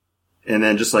 and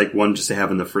then just like one just to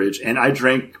have in the fridge. And I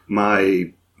drank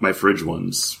my fridge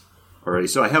ones already,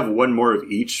 so I have one more of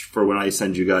each for when I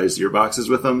send you guys your boxes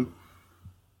with them.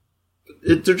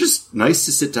 They're just nice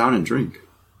to sit down and drink.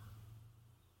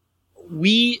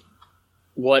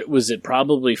 What was it?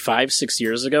 Probably 5-6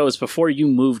 years ago. It was before you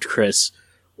moved, Chris.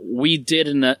 We did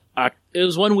it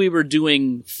was when we were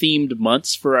doing themed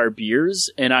months for our beers.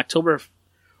 In October,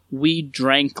 we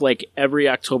drank like every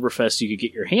Oktoberfest you could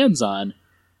get your hands on.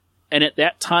 And at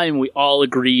that time, we all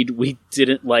agreed we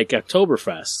didn't like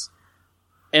Oktoberfest.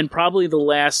 And probably the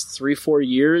last 3-4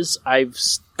 years, I've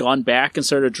gone back and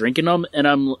started drinking them, and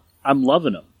I'm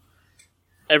loving them.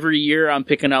 Every year, I'm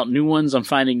picking out new ones. I'm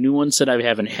finding new ones that I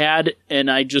haven't had, and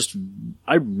I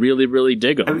really, really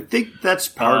dig them. I think that's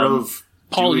part of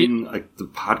Paul, doing like the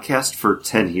podcast for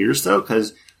 10 years, though,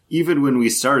 because even when we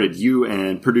started, you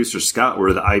and producer Scott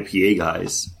were the IPA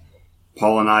guys.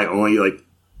 Paul and I only like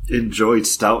enjoyed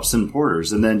stouts and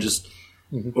porters, and then just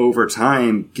over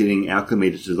time, getting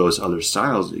acclimated to those other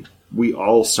styles, we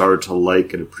all started to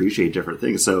like and appreciate different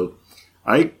things. So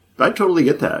I totally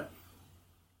get that.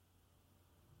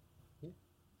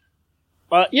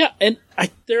 Yeah, and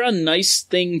they're a nice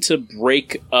thing to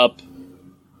break up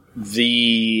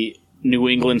the New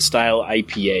England style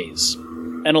IPAs.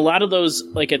 And a lot of those,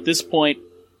 like at this point,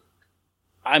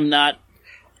 I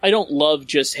don't love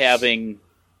just having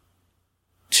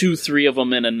 2-3 of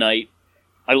them in a night.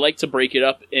 I like to break it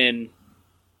up in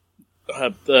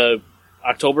the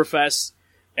Oktoberfest,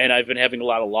 and I've been having a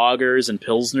lot of lagers and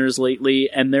pilsners lately,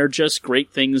 and they're just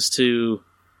great things to,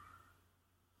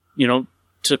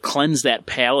 to cleanse that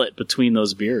palate between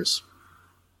those beers.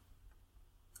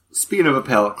 Speaking of a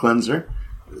palate cleanser,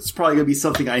 it's probably going to be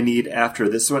something I need after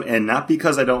this one, and not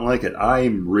because I don't like it.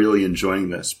 I'm really enjoying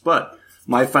this. But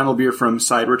my final beer from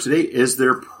Sideward today is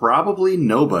their Probably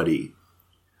Nobody.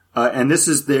 And this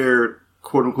is their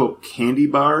quote-unquote candy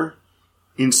bar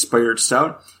inspired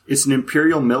stout. It's an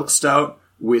imperial milk stout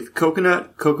with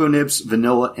coconut, cocoa nibs,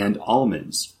 vanilla, and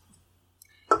almonds.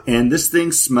 And this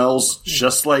thing smells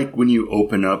just like when you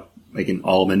open up like an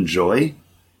Almond Joy.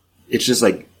 It's just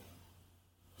like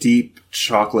deep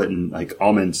chocolate and like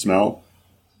almond smell.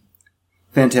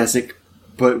 Fantastic.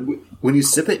 But when you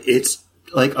sip it, it's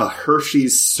like a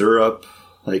Hershey's syrup,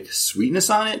 like sweetness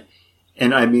on it.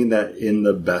 And I mean that in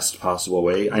the best possible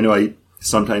way. I know I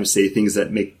sometimes say things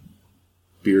that make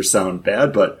beer sound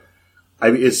bad, but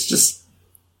I mean, it's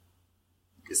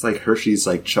like Hershey's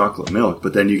like chocolate milk,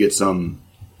 but then you get some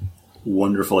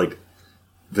wonderful like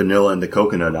vanilla and the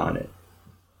coconut on it.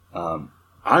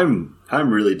 I'm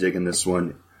really digging this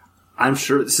one. I'm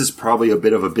sure this is probably a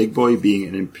bit of a big boy, being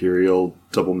an imperial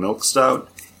double milk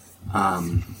stout.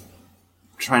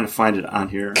 Trying to find it on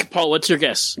here. Paul, what's your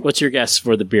guess? What's your guess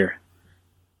for the beer?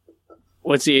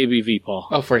 What's the ABV, Paul?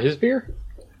 Oh, for his beer?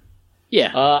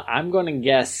 Yeah. I'm going to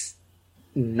guess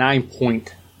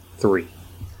 9.3.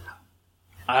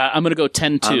 I'm going to go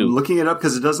 10-2. I'm looking it up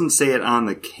because it doesn't say it on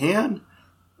the can.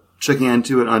 Checking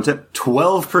into it on tip.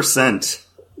 12%.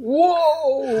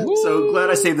 Whoa! So glad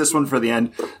I saved this one for the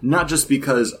end. Not just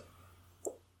because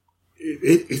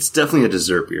it's definitely a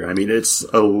dessert beer. I mean, it's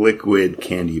a liquid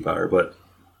candy bar, but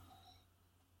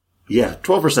yeah,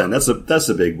 12%. That's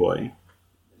a big boy.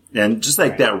 And just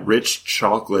like that rich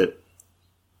chocolate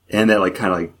and that like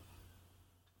kind of like,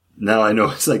 now I know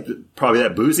it's like probably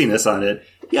that booziness on it.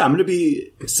 Yeah, I'm going to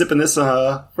be sipping this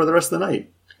for the rest of the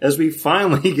night as we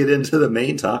finally get into the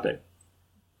main topic.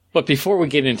 But before we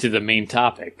get into the main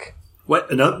topic... What?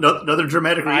 Another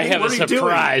dramatic reading? I have a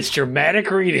surprise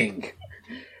dramatic reading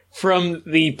from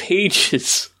the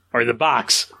pages, or the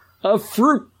box, of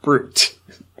Fruit Brute.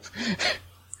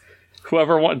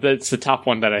 Whoever won, that's the top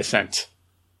one that I sent.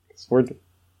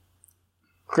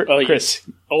 Chris.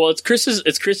 Oh, well, it's Chris's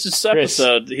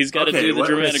episode. He's got to do the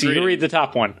dramatic Chris, reading. you read the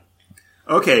top one.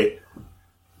 Okay.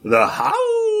 The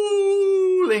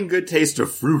howling good taste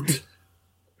of fruit.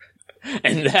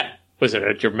 And that was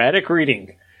a dramatic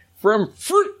reading from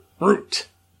Fruit Brute,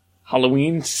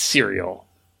 Halloween cereal.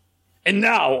 And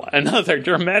now another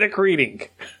dramatic reading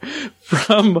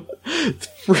from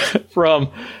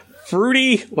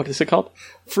Fruity. What is it called?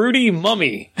 Fruity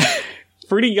Mummy.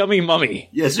 Fruity Yummy Mummy.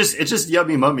 Yeah, it's just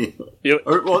Yummy Mummy. Yep.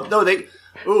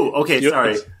 Okay,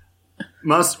 sorry.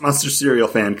 Monster cereal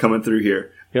fan coming through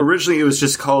here. Yep. Originally, it was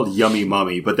just called Yummy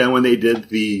Mummy, but then when they did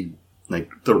the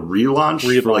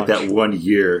relaunch for like that 1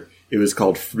 year, it was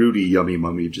called Fruity Yummy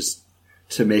Mummy, just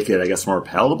to make it, I guess, more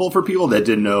palatable for people that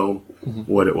didn't know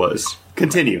what it was.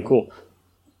 Continue. Cool.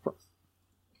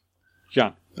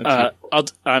 John.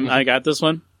 I got this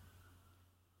one.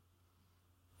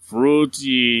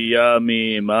 Fruity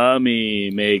Yummy Mummy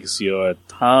makes your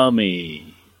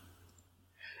tummy.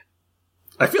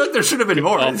 I feel like there should have been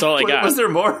more. That's all I got. Was there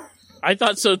more? I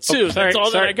thought so too. That's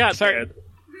all that I got. Sorry.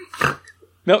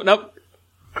 Nope.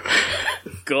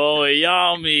 Go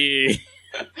yummy.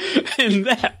 And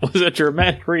that was a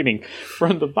dramatic reading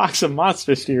from the box of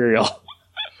Monster cereal.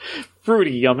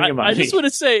 Fruity Yummy Mummy. I just want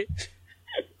to say,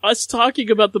 us talking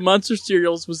about the Monster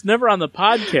cereals was never on the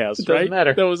podcast, it doesn't right?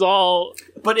 matter. That was all...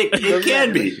 But it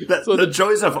can be. The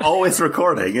joys of always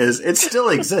recording is it still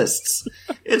exists.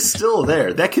 It's still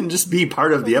there. That can just be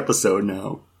part of the episode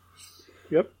now.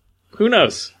 Yep. Who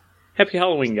knows? Happy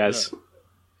Halloween, guys.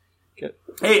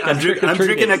 Hey, I'm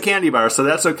drinking a candy bar, so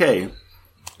that's okay.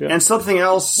 Yep. And something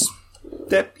else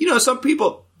that, some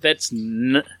people... That's...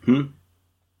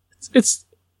 It's...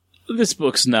 This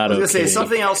book's not okay. I was going to say,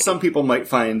 something else some people might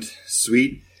find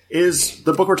sweet is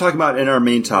the book we're talking about in our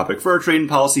main topic. For our trading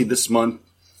policy this month,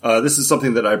 this is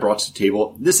something that I brought to the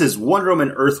table. This is Wonder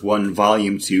Woman Earth 1,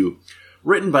 Volume 2,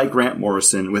 written by Grant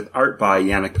Morrison with art by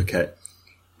Yannick Paquette.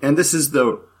 And this is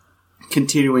the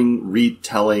continuing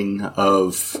retelling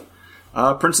of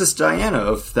Princess Diana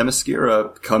of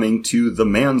Themyscira coming to the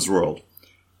man's world.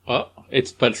 But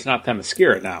it's not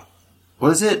Themyscira now.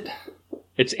 What is it?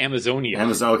 It's Amazonia.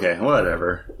 Okay,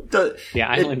 whatever.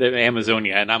 Island of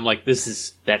Amazonia, and I'm like,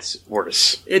 that's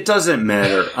worse. It doesn't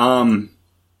matter.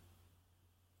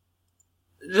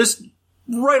 Just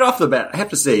right off the bat, I have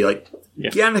to say,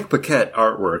 Yannick Paquette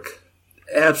artwork,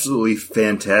 absolutely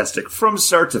fantastic from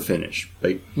start to finish.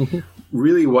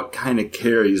 Really what kind of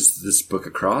carries this book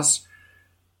across,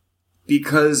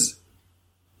 because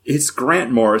it's Grant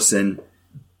Morrison.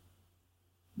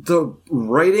 The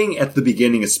writing at the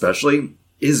beginning especially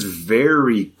is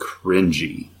very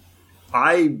cringy.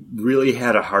 I really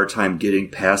had a hard time getting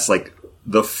past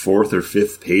the 4th or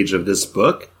 5th page of this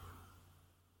book,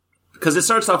 because it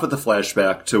starts off with a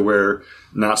flashback to where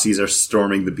Nazis are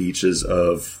storming the beaches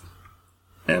of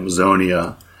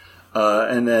Amazonia,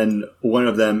 and then one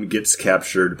of them gets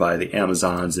captured by the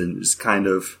Amazons and is kind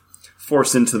of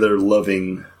forced into their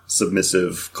loving,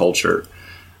 submissive culture.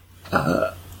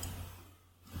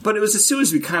 But it was as soon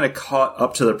as we kind of caught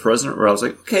up to the present where I was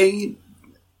like, okay,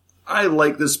 I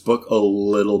like this book a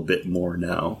little bit more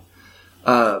now.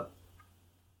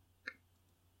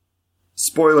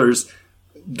 Spoilers,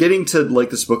 getting to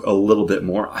like this book a little bit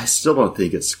more, I still don't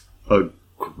think it's a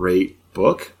great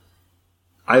book.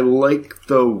 I like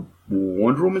the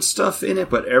Wonder Woman stuff in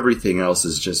it, but everything else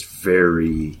is just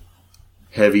very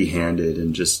heavy-handed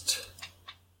and just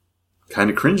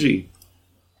kind of cringy.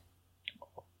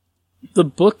 The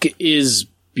book is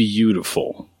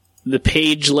beautiful. The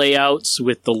page layouts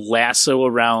with the lasso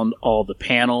around all the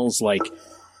panels,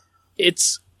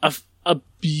 it's a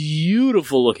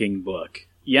beautiful looking book.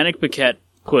 Yannick Paquette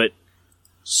put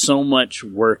so much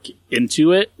work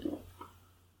into it.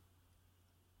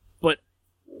 But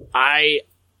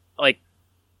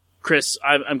Chris,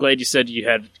 I'm glad you said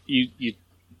you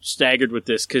staggered with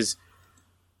this, because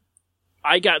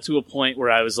I got to a point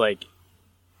where I was like,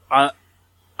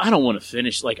 I don't want to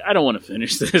finish. I don't want to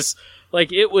finish this.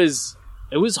 It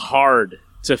was hard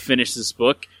to finish this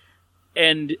book,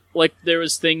 and there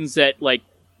was things that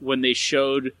when they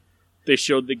showed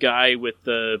the guy with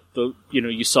the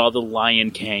you saw the lion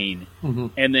cane,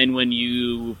 and then when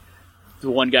the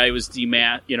one guy was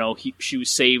she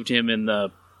saved him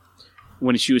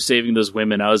when she was saving those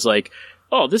women, I was like,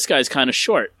 oh, this guy's kind of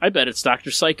short. I bet it's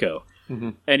Dr. Psycho.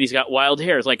 And he's got wild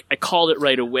hair. I called it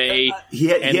right away. He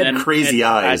had crazy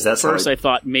eyes. At first, I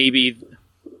thought maybe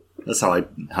that's how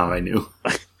I knew.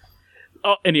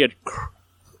 Oh, and he had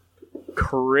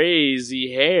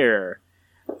crazy hair,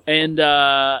 and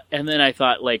then I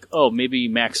thought maybe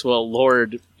Maxwell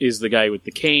Lord is the guy with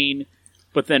the cane,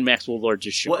 but then Maxwell Lord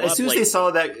just showed up. As soon as they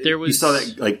saw that, you saw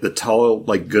that the tall,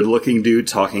 good-looking dude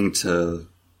talking to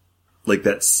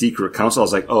that secret council. I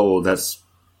was like, oh,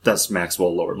 that's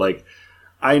Maxwell Lord.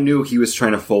 I knew he was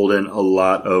trying to fold in a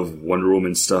lot of Wonder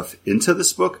Woman stuff into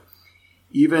this book.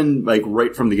 Even,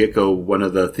 right from the get-go, one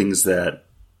of the things that,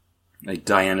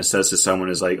 Diana says to someone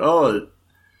is oh,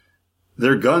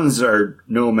 their guns are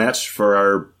no match for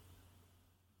our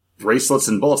bracelets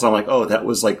and bullets. I'm like, oh, that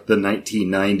was, the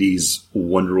 1990s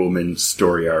Wonder Woman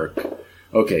story arc.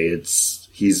 Okay,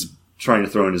 he's trying to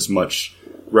throw in as much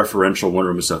referential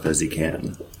Wonder Woman stuff as he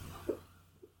can.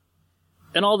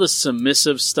 And all the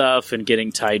submissive stuff and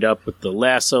getting tied up with the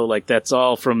lasso, like that's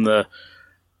all from the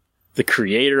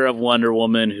creator of Wonder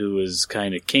Woman, who is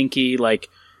kind of kinky. Like,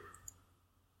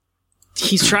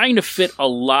 he's trying to fit a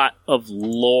lot of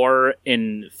lore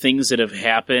and things that have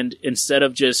happened instead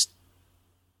of just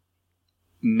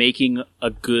making a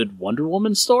good Wonder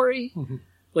Woman story. Mm-hmm.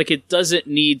 Like, it doesn't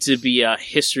need to be a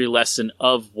history lesson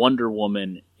of Wonder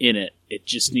Woman in it. It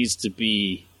just needs to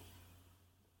be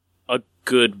a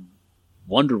good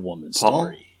Wonder Woman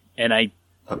story. Paul? And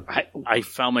I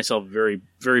found myself very,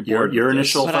 very bored. Your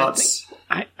initial thoughts?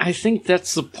 I think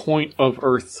that's the point of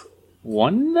Earth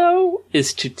 1, though,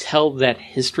 is to tell that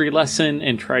history lesson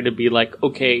and try to be like,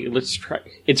 okay, let's try.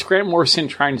 It's Grant Morrison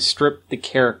trying to strip the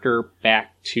character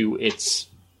back to its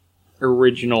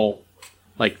original,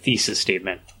 like, thesis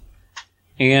statement.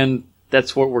 And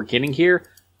that's what we're getting here.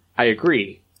 I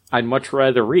agree. I'd much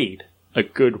rather read a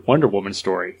good Wonder Woman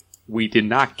story. We did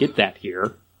not get that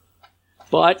here.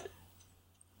 But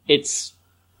it's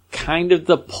kind of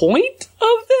the point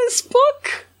of this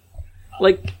book.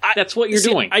 Like, that's what you're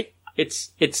doing.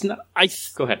 It's not.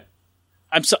 Go ahead.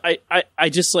 I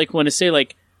just like want to say,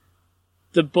 like,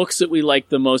 the books that we liked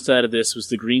the most out of this was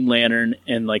the Green Lantern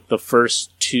and like the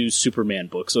first 2 Superman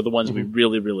books are the ones we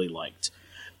really, really liked.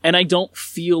 And I don't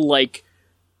feel like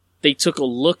they took a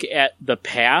look at the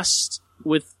past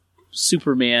with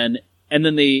Superman and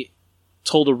then they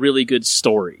told a really good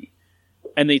story.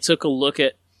 And they took a look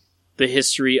at the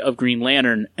history of Green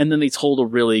Lantern and then they told a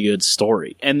really good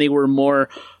story. And they were more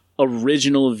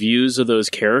original views of those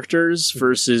characters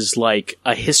versus like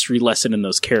a history lesson in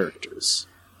those characters.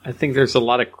 I think there's a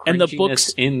lot of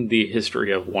cringiness in the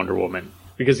history of Wonder Woman.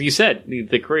 Because you said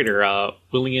the creator,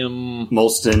 William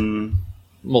Molson,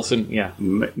 yeah.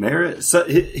 Merritt? So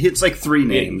it's like 3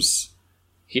 names.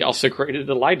 He also created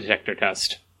the lie detector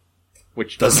test.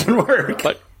 Which doesn't work.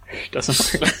 But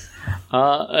doesn't work.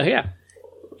 Yeah.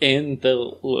 And the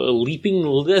leaping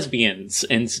lesbians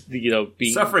and,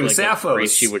 being suffering like Sapphos,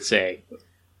 race, she would say.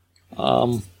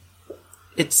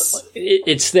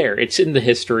 It's there. It's in the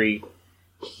history.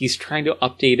 He's trying to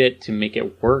update it to make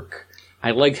it work. I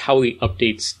like how he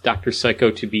updates Dr. Psycho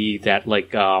to be that,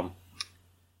 like,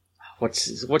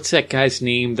 what's that guy's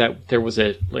name that there was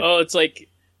a, like... Oh, it's like,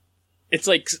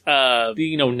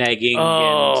 nagging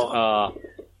and,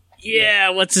 yeah,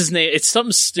 what's his name? It's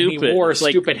something stupid. He wore a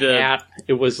stupid hat.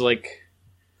 It was like...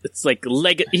 It's like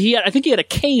I think he had a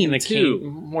cane, too.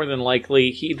 More than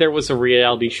likely. There was a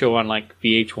reality show on, like,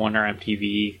 VH1 or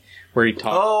MTV where he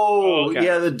talked... Oh,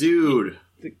 yeah, the dude.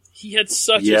 He had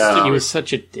such a... He was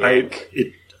such a dick.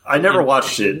 I never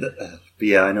watched it. But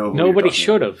yeah, I know. Nobody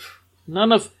should have.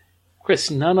 None of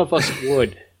us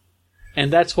would.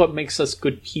 And that's what makes us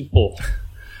good people.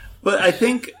 But I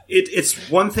think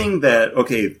it's one thing that,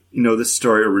 okay, this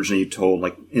story originally told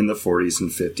like in the 40s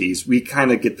and 50s. We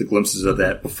kind of get the glimpses of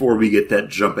that before we get that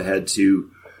jump ahead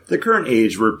to the current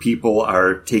age where people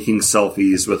are taking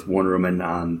selfies with Wonder Woman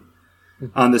on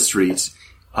the streets.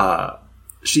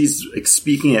 She's like,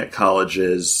 speaking at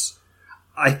colleges.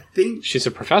 I think she's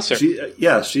a professor. She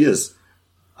is.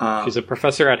 She's a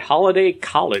professor at Holiday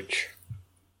College.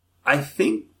 I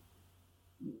think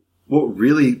what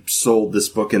really sold this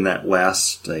book in that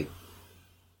last, like,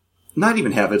 not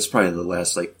even half, it's probably the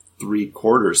last, like, 3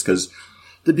 quarters, because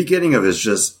the beginning of it is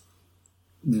just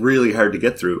really hard to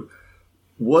get through,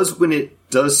 was when it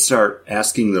does start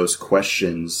asking those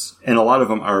questions, and a lot of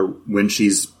them are when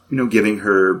she's, giving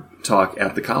her talk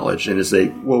at the college, and it's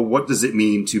like, well, what does it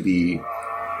mean to be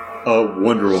a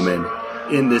Wonder Woman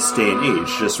in this day and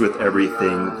age, just with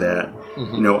everything that,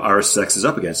 our sex is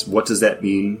up against? What does that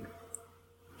mean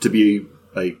to be,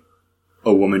 like,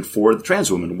 a woman for the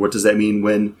trans woman? What does that mean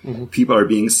when people are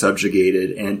being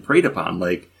subjugated and preyed upon?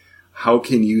 Like, how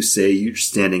can you say you're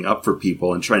standing up for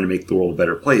people and trying to make the world a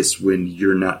better place when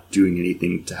you're not doing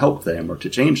anything to help them or to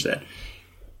change that?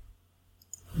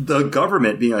 The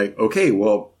government being like, okay,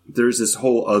 well, there's this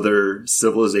whole other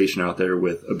civilization out there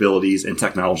with abilities and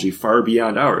technology far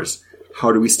beyond ours.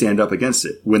 How do we stand up against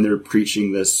it when they're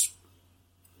preaching this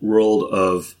world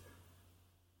of,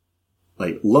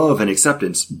 like, love and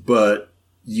acceptance, but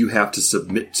you have to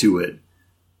submit to it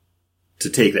to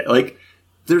take that? Like,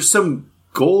 there's some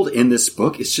gold in this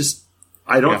book. It's just,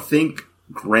 I don't think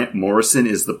Grant Morrison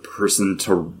is the person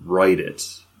to write it.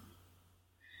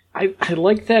 I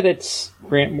like that it's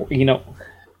Grant,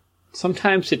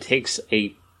 sometimes it takes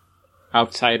a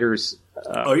outsider's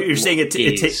you're saying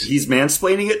he's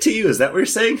mansplaining it to you? Is that what you're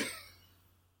saying?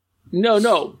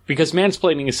 No, because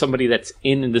mansplaining is somebody that's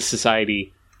in the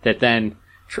society that then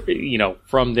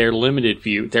from their limited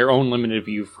view, their own limited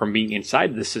view from being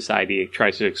inside the society, it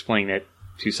tries to explain it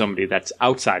to somebody that's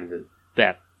outside of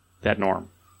that norm.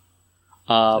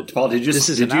 Paul, did you just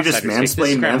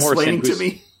mansplaining to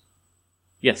me?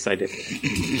 Yes, I did.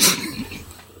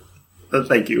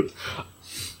 Thank you.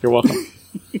 You're welcome.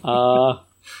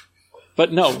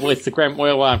 But no, with the Grant,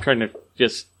 well, I'm trying to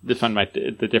just defend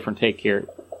the different take here.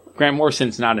 Grant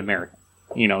Morrison's not American.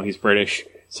 He's British.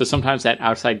 So sometimes that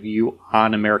outside view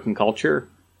on American culture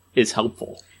is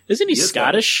helpful. Isn't he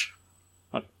Scottish?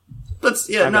 I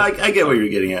get what you're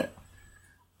getting at.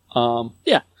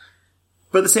 Yeah.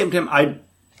 But at the same time,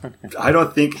 I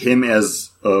don't think him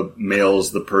as a male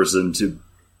is the person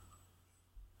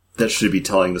that should be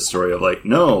telling the story of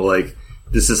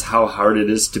this is how hard it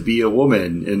is to be a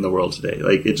woman in the world today.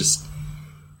 Like,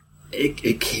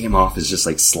 it came off as just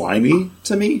slimy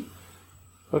to me.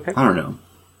 Okay. I don't know.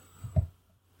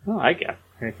 Oh, I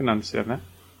can understand that.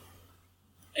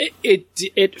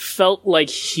 It felt like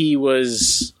he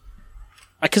was,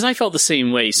 because I felt the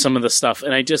same way, some of the stuff,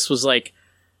 and I just was like,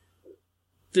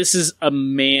 this is a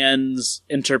man's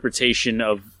interpretation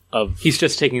of... He's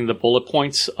just taking the bullet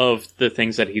points of the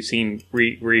things that he's seen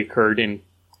reoccurred in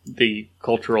the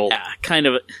cultural... kind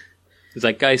of...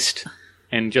 zeitgeist,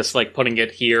 and just putting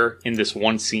it here in this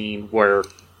one scene where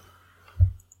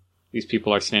these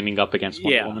people are standing up against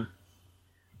one woman.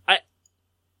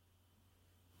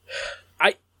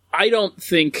 I don't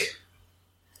think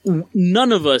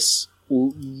none of us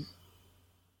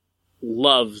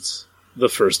loved the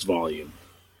first volume.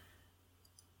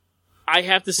 I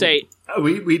have to say,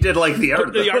 we did like the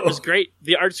art. The art was great.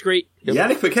 The art's great.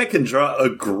 Yannick Paquette can draw a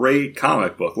great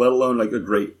comic book, let alone a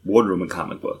great Wonder Woman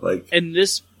comic book. And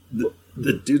this,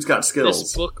 the dude's got skills.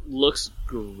 This book looks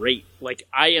great.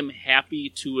 I am happy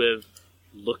to have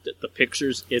looked at the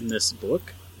pictures in this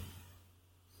book,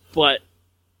 but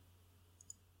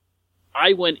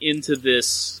I went into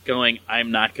this going,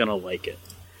 I'm not going to like it.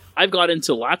 I've got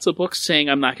into lots of books saying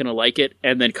I'm not going to like it,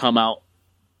 and then come out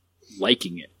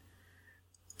liking it.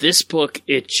 This book,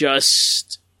 it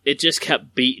just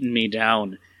kept beating me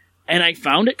down, and I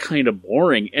found it kind of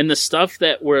boring. And the stuff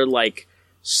that were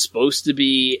supposed to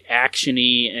be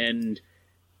actiony, and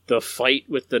the fight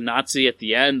with the Nazi at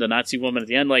the end, the Nazi woman at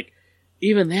the end,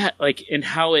 even that, and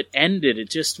how it ended, it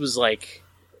just was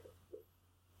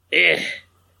eh.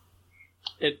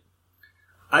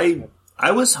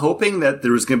 I was hoping that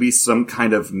there was going to be some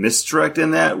kind of misdirect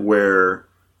in that where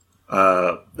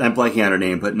I'm blanking on her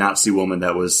name, but Nazi woman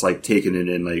that was taken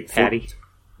in Patty.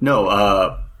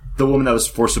 The woman that was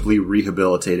forcibly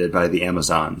rehabilitated by the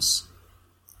Amazons,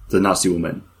 the Nazi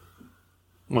woman.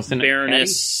 Wasn't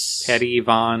Baroness Patty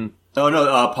Yvonne? Oh no,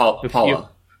 Paula.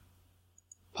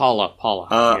 Paula.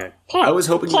 Yeah. Paul, I was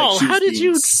hoping. Paul, how did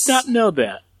you not know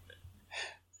that?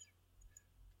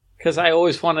 Because I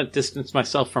always want to distance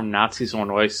myself from Nazis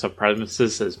and white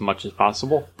supremacists as much as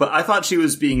possible. But I thought she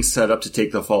was being set up to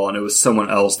take the fall, and it was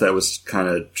someone else that was kind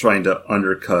of trying to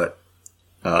undercut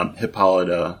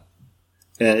Hippolyta.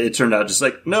 And it turned out just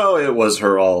no, it was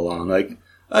her all along.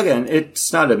 Again,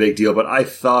 it's not a big deal, but I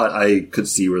thought I could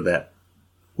see where that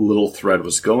little thread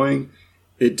was going.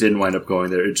 It didn't wind up going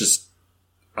there. It just,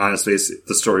 honestly,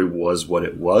 the story was what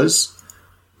it was.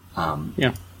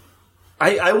 Yeah.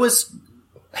 I was...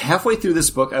 halfway through this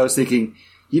book, I was thinking,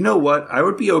 you know what? I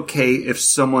would be okay if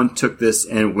someone took this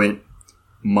and went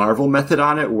Marvel method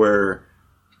on it, where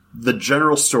the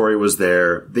general story was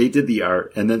there, they did the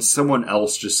art, and then someone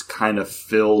else just kind of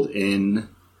filled in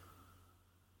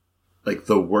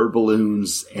the word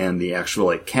balloons and the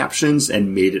actual captions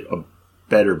and made it a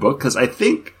better book. Because I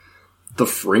think the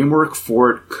framework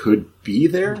for it could be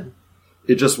there.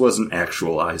 It just wasn't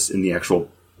actualized in the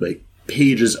actual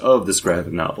pages of this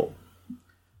graphic novel.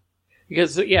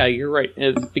 Because, yeah, you're right.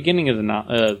 At the beginning of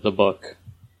the book,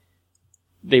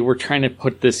 they were trying to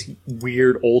put this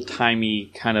weird,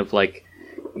 old-timey kind of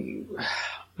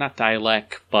not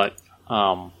dialect, but,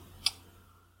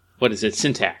 what is it,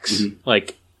 syntax,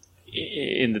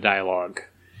 in the dialogue.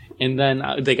 And then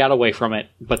they got away from it.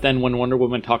 But then when Wonder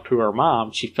Woman talked to her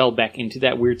mom, she fell back into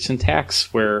that weird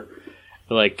syntax where,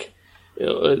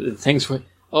 things were,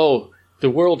 the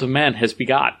world of men has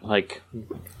begot.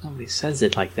 Nobody says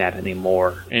it like that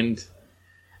anymore. And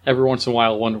every once in a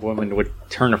while, Wonder Woman would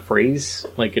turn a phrase,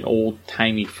 an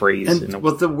old-timey phrase. And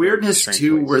the weirdness,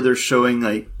 too, ways. where they're showing,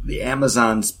 the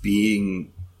Amazons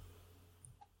being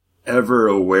ever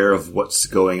aware of what's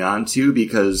going on, too,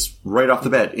 because right off the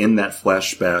bat, in that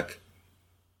flashback,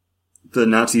 the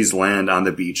Nazis land on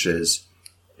the beaches,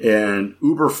 and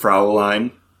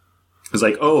Uberfraulein is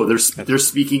they're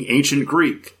speaking ancient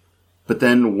Greek. But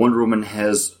then Wonder Woman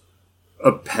has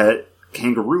a pet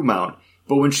kangaroo mount.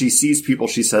 But when she sees people,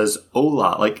 she says,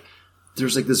 "Hola." Like,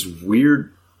 there's like this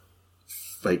weird,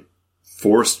 like,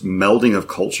 forced melding of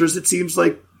cultures, it seems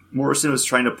like Morrison was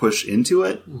trying to push into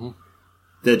it. Mm-hmm.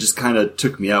 That just kind of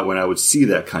took me out when I would see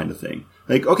that kind of thing.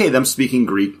 Like, okay, them speaking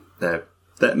Greek, that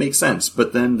makes sense.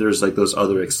 But then there's like those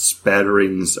other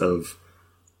spatterings of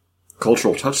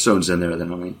cultural touchstones in there that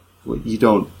I'm like, well, you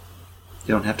don't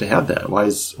have to have that. Why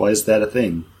is that a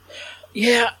thing?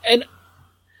 Yeah, and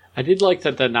I did like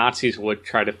that the Nazis would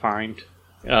try to find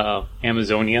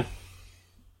Amazonia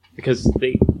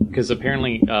because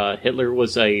apparently Hitler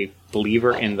was a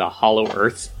believer in the hollow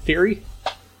Earth theory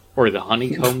or the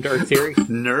honeycombed Earth theory.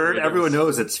 Nerd, everyone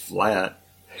knows it's flat.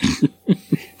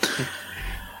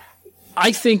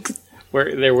 I think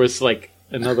where there was like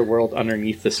another world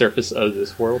underneath the surface of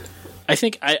this world. I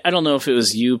think I don't know if it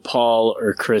was you, Paul,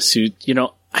 or Chris, who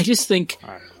I just think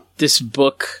this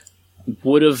book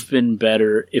would have been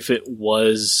better if it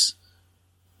was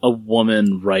a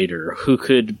woman writer who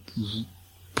could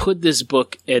put this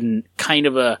book in kind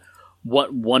of a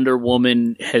what Wonder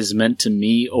Woman has meant to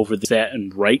me over that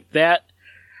and write that.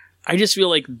 I just feel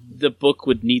like the book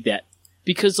would need that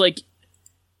because like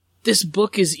this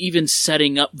book is even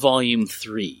setting up Volume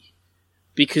 3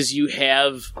 because you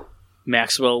have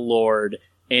Maxwell Lord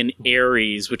and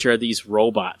Ares, which are these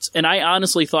robots. And I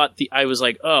honestly thought I was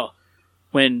like, oh,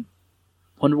 when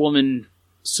Wonder Woman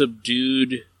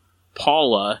subdued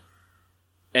Paula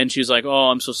and she was like,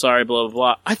 oh, I'm so sorry, blah, blah,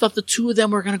 blah. I thought the two of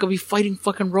them were going to go be fighting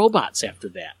fucking robots after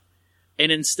that.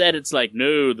 And instead it's like,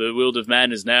 no, the world of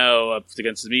man is now up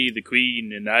against me, the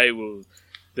queen, and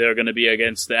they're going to be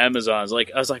against the Amazons.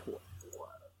 Like, I was like,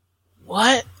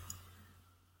 what?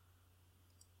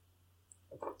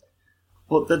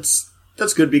 Well, that's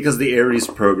good because the Ares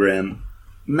program,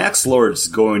 Max Lord's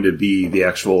going to be the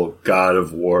actual god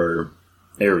of war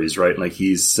Ares, right? Like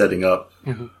he's setting up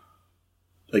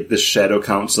like the Shadow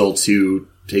Council to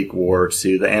take war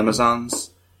to the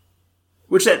Amazons,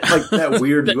 which that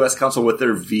weird U.S. Council with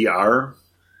their VR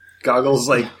goggles,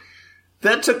 like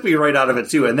that took me right out of it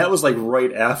too. And that was like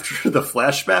right after the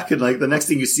flashback, and like the next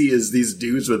thing you see is these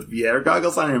dudes with VR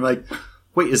goggles on, and I'm like,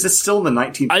 wait, is this still in the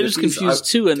 1950s? I was confused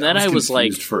too, and then I was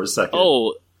like, for a second.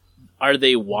 Oh, are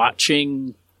they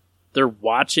watching? They're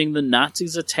watching the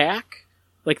Nazis attack?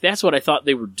 Like, that's what I thought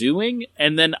they were doing,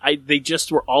 and then they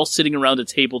just were all sitting around a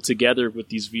table together with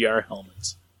these VR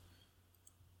helmets.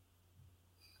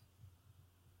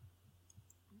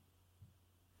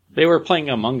 They were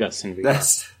playing Among Us in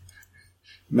VR.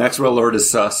 Maxwell Lord is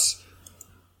sus.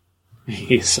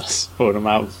 He's sus. Vote him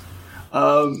out.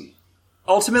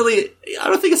 Ultimately, I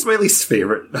don't think it's my least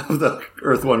favorite of the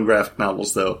Earth 1 graphic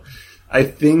novels, though. I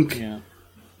think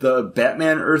the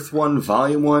Batman Earth 1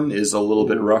 Volume 1 is a little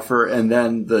bit rougher, and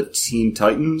then the Teen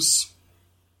Titans.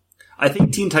 I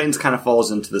think Teen Titans kind of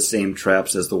falls into the same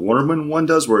traps as the Wonder Woman 1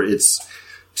 does, where it's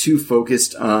too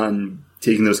focused on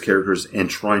taking those characters and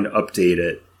trying to update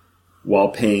it while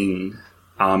paying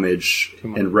homage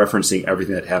and referencing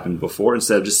everything that happened before,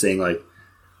 instead of just saying, like,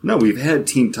 no, we've had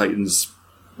Teen Titans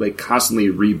like constantly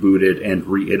rebooted and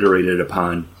reiterated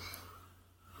upon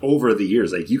over the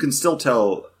years. Like, you can still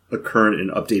tell a current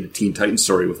and updated Teen Titans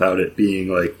story without it being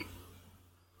like,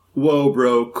 whoa,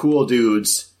 bro, cool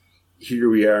dudes, here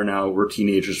we are now, we're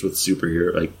teenagers with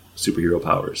superhero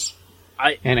powers.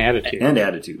 And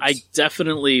attitudes. I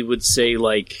definitely would say,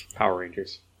 like, Power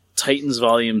Rangers. Titans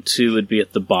Volume 2 would be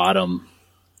at the bottom.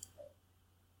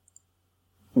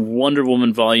 Wonder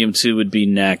Woman Volume 2 would be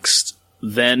next.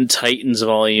 Then Titans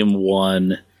Volume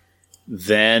 1.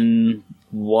 Then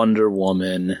Wonder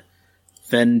Woman.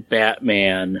 Then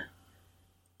Batman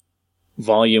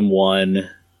Volume 1.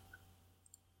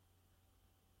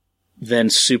 Then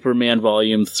Superman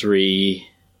Volume 3.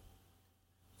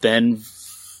 Then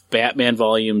Batman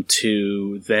Volume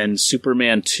 2. Then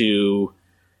Superman 2.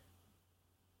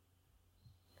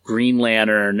 Green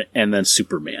Lantern, and then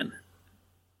Superman.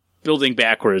 Building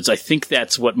backwards. I think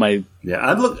that's what my... Yeah,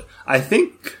 I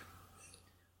think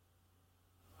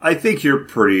you're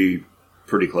pretty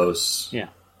close. Yeah,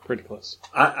 pretty close.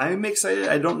 I'm excited.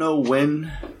 I don't know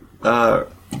when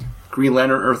Green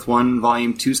Lantern Earth 1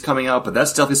 Volume 2 is coming out, but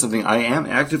that's definitely something I am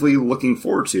actively looking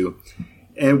forward to.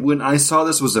 And when I saw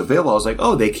this was available, I was like,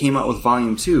 oh, they came out with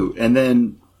Volume 2. And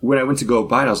then when I went to go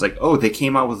buy it, I was like, oh, they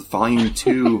came out with Volume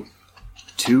 2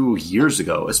 2 years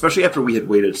ago, especially after we had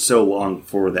waited so long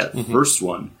for that first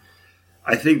one.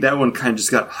 I think that one kind of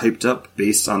just got hyped up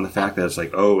based on the fact that it's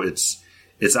like, oh, it's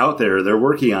out there, they're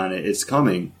working on it, it's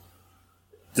coming.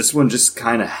 This one just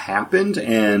kind of happened,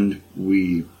 and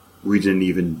we didn't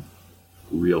even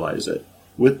realize it.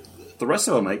 With the rest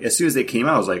of them, like, as soon as they came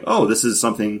out, I was like, oh, this is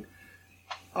something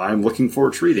I'm looking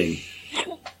forward to reading.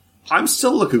 I'm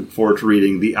still looking forward to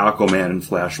reading the Aquaman and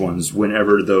Flash ones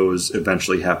whenever those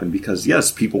eventually happen, because,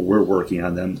 yes, people were working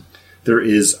on them. There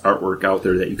is artwork out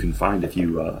there that you can find if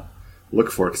you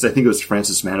look for it, because I think it was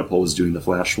Francis Manapul was doing the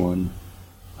Flash one.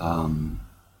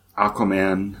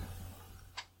 Aquaman,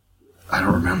 I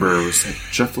don't remember, was that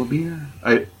Jeff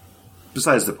Lemire?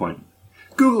 Besides the point.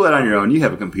 Google it on your own. You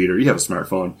have a computer. You have a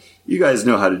smartphone. You guys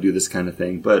know how to do this kind of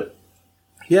thing. But,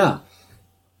 yeah,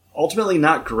 ultimately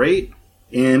not great.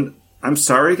 And I'm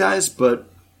sorry, guys, but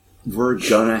we're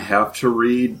going to have to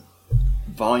read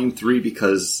Volume 3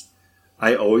 because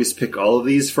I always pick all of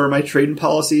these for my trading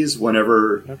policies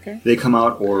whenever they come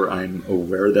out, or I'm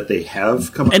aware that they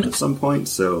have come out at some point.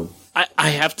 So I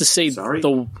have to say,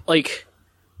 the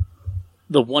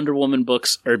Wonder Woman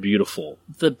books are beautiful.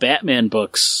 The Batman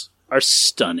books are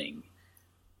stunning.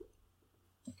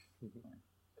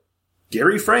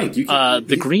 Gary Frank,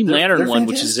 the Green Lantern one,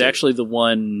 which is actually the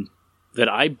one that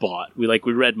I bought. We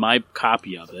read my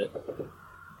copy of it.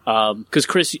 Because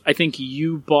Chris, I think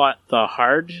you bought the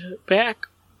hardback.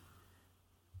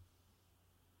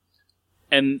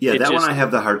 And yeah, that one I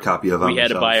have the hard copy of. We had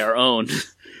to buy our own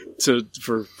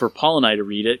for Paul and I to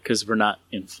read it because we're not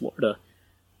in Florida.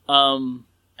 And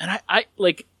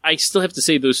I still have to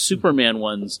say those Superman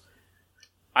ones.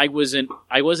 I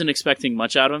wasn't expecting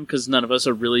much out of them because none of us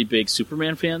are really big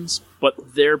Superman fans.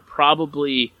 But they're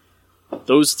probably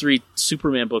those 3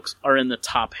 Superman books are in the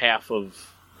top half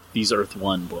of these Earth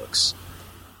 1 books.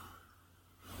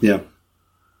 Yeah.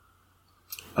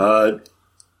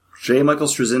 J. Michael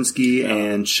Straczynski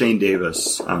and Shane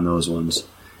Davis on those ones.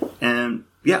 And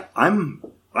yeah, I'm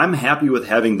happy with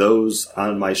having those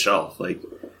on my shelf. Like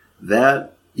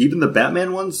that, even the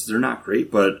Batman ones, they're not great,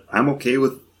 but I'm okay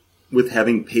with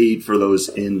having paid for those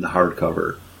in the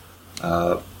hardcover.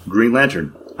 Green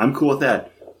Lantern, I'm cool with that.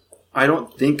 I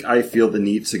don't think I feel the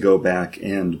need to go back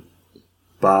and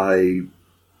buy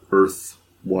Earth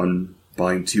 1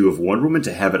 Volume 2 of Wonder Woman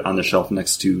to have it on the shelf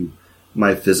next to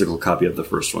my physical copy of the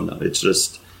first one, though. It's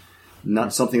just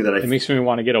not something that It makes me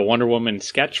want to get a Wonder Woman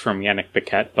sketch from Yannick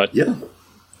Paquette, but... Yeah.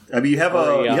 I mean, you have a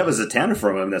Zatanna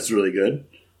from him that's really good.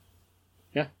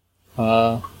 Yeah.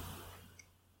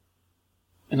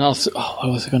 And also... Oh,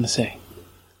 what was I going to say?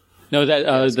 No, that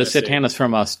the Zatanna's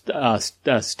from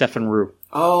Stephen Roux.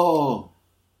 Oh.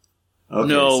 Okay,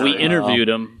 no, we interviewed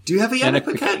him. Do you have a Yannick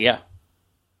Paquette? Yeah.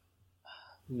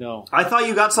 No. I thought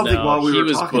you got something while we were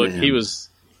talking to him. He was...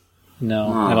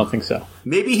 No, I don't think so.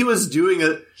 Maybe he was doing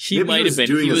a... He might have been.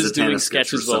 He was doing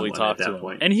sketches while we talked to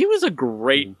him. And he was a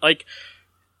great... Like,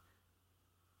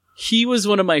 he was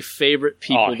one of my favorite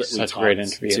people that we talked great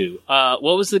interview. to.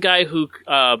 What was the guy who...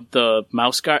 the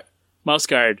Mouse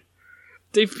Guard?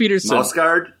 Dave Peterson. Mouse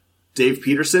Guard? Dave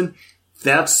Peterson?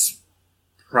 That's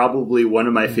probably one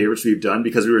of my favorites we've done,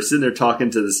 because we were sitting there talking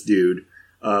to this dude.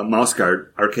 Mouse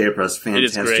Guard, Archaea Press,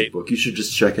 fantastic book. You should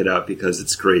just check it out because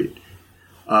it's great.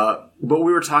 But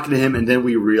we were talking to him, and then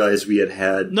we realized we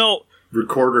had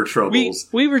recorder troubles.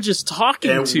 We were just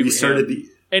talking to him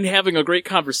and having a great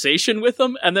conversation with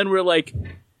him, and then we're like,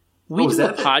 we do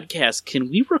a podcast. Can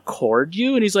we record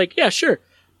you? And he's like, yeah, sure.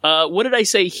 What did I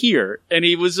say here? And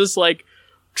he was just like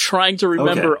trying to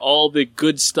remember all the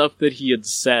good stuff that he had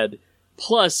said.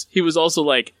 Plus, he was also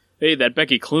like, hey, that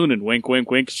Becky Cloonan, wink,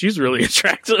 wink, wink, she's really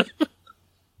attractive.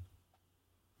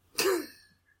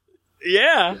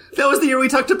 Yeah. That was the year we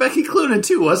talked to Becky Cloonan,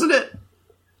 too, wasn't it?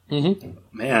 Mm-hmm.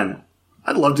 Man,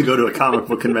 I'd love to go to a comic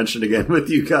book convention again with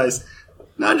you guys.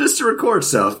 Not just to record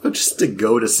stuff, but just to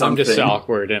go to something. I'm just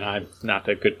awkward, and I'm not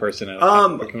a good person at a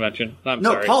comic book convention. I'm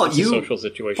sorry. Paul, it's a social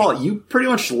situation. Paul, you pretty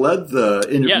much led the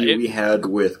interview we had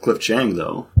with Cliff Chang,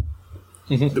 though.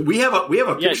 Mm-hmm. We have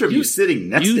a picture of you sitting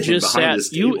next to him behind this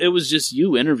table. It was just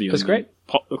you interviewing. That's great.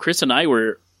 Chris and I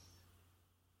were...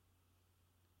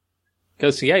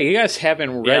 Because, you guys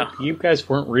haven't read... Yeah. You guys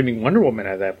weren't reading Wonder Woman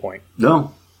at that point.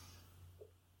 No.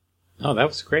 Oh, that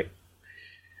was great.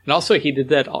 And also, he did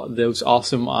those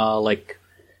awesome, 80s,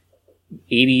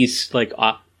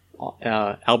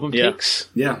 album takes.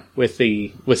 Yeah. With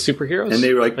superheroes. And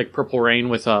they were like Purple Rain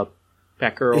with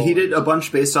Batgirl. He did a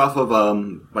bunch based off of,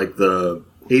 the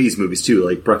 80s movies, too,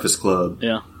 like Breakfast Club.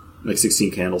 Yeah. Like 16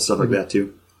 Candles, stuff like that,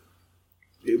 too.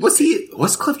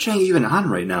 What's Cliff Chang even on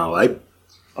right now?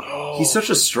 He's such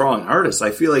a strong artist. I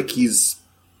feel like he's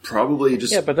probably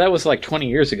just... Yeah, but that was like 20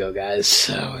 years ago, guys.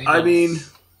 So, I mean,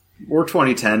 or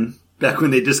 2010, back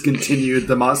when they discontinued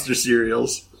the monster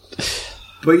serials.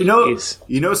 But you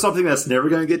know something that's never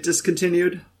going to get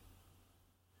discontinued?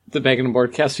 the Bagging and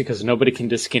Board cast because nobody can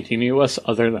discontinue us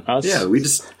other than us. Yeah, we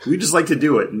just like to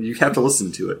do it, and you have to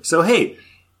listen to it. So hey,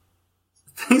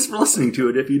 thanks for listening to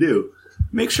it. If you do,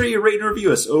 make sure you rate and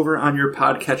review us over on your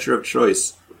podcatcher of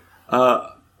choice.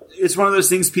 It's one of those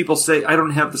things people say, I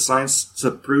don't have the science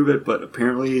to prove it, but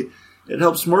apparently it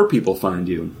helps more people find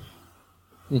you.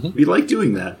 Mm-hmm. We like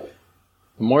doing that.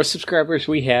 The more subscribers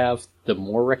we have, the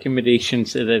more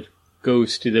recommendations that it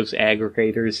goes to those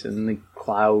aggregators in the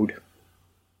cloud.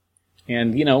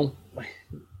 And,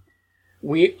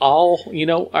 we all,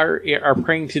 are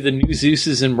praying to the new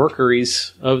Zeuses and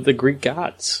Mercuries of the Greek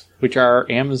gods, which are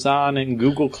Amazon and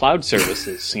Google Cloud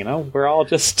services. We're all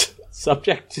just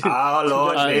subject to...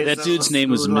 that dude's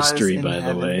name was Mystery, by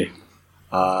the way.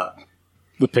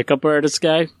 The pickup artist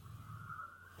guy?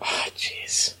 Oh,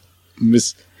 jeez.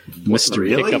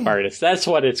 Mystery. Really? Pickup artist. That's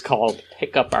what it's called.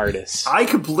 Pickup artist. I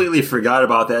completely forgot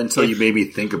about that until you made me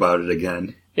think about it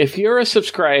again. If you're a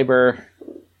subscriber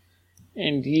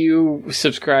and you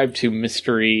subscribe to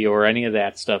Mystery or any of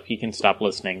that stuff, you can stop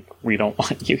listening. We don't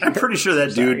want you here. I'm pretty sure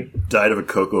that dude died of a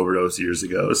coke overdose years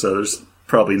ago, so there's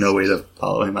probably no way to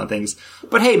follow him on things.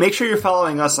 But hey, make sure you're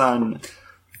following us on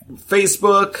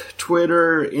Facebook,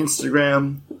 Twitter,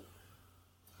 Instagram.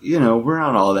 We're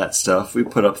on all that stuff. We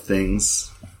put up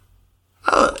things.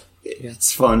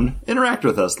 It's fun. Interact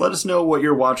with us. Let us know what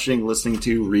you're watching, listening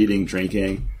to, reading,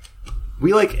 drinking.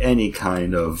 We like any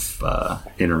kind of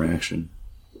interaction.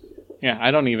 Yeah, I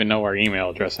don't even know our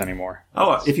email address anymore.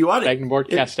 Oh, if you want it.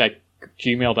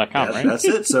 baggingandboardcast@gmail.com, right? That's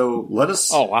it. So let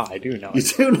us... Oh, wow, I do know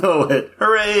it. You do know it.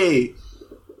 Hooray!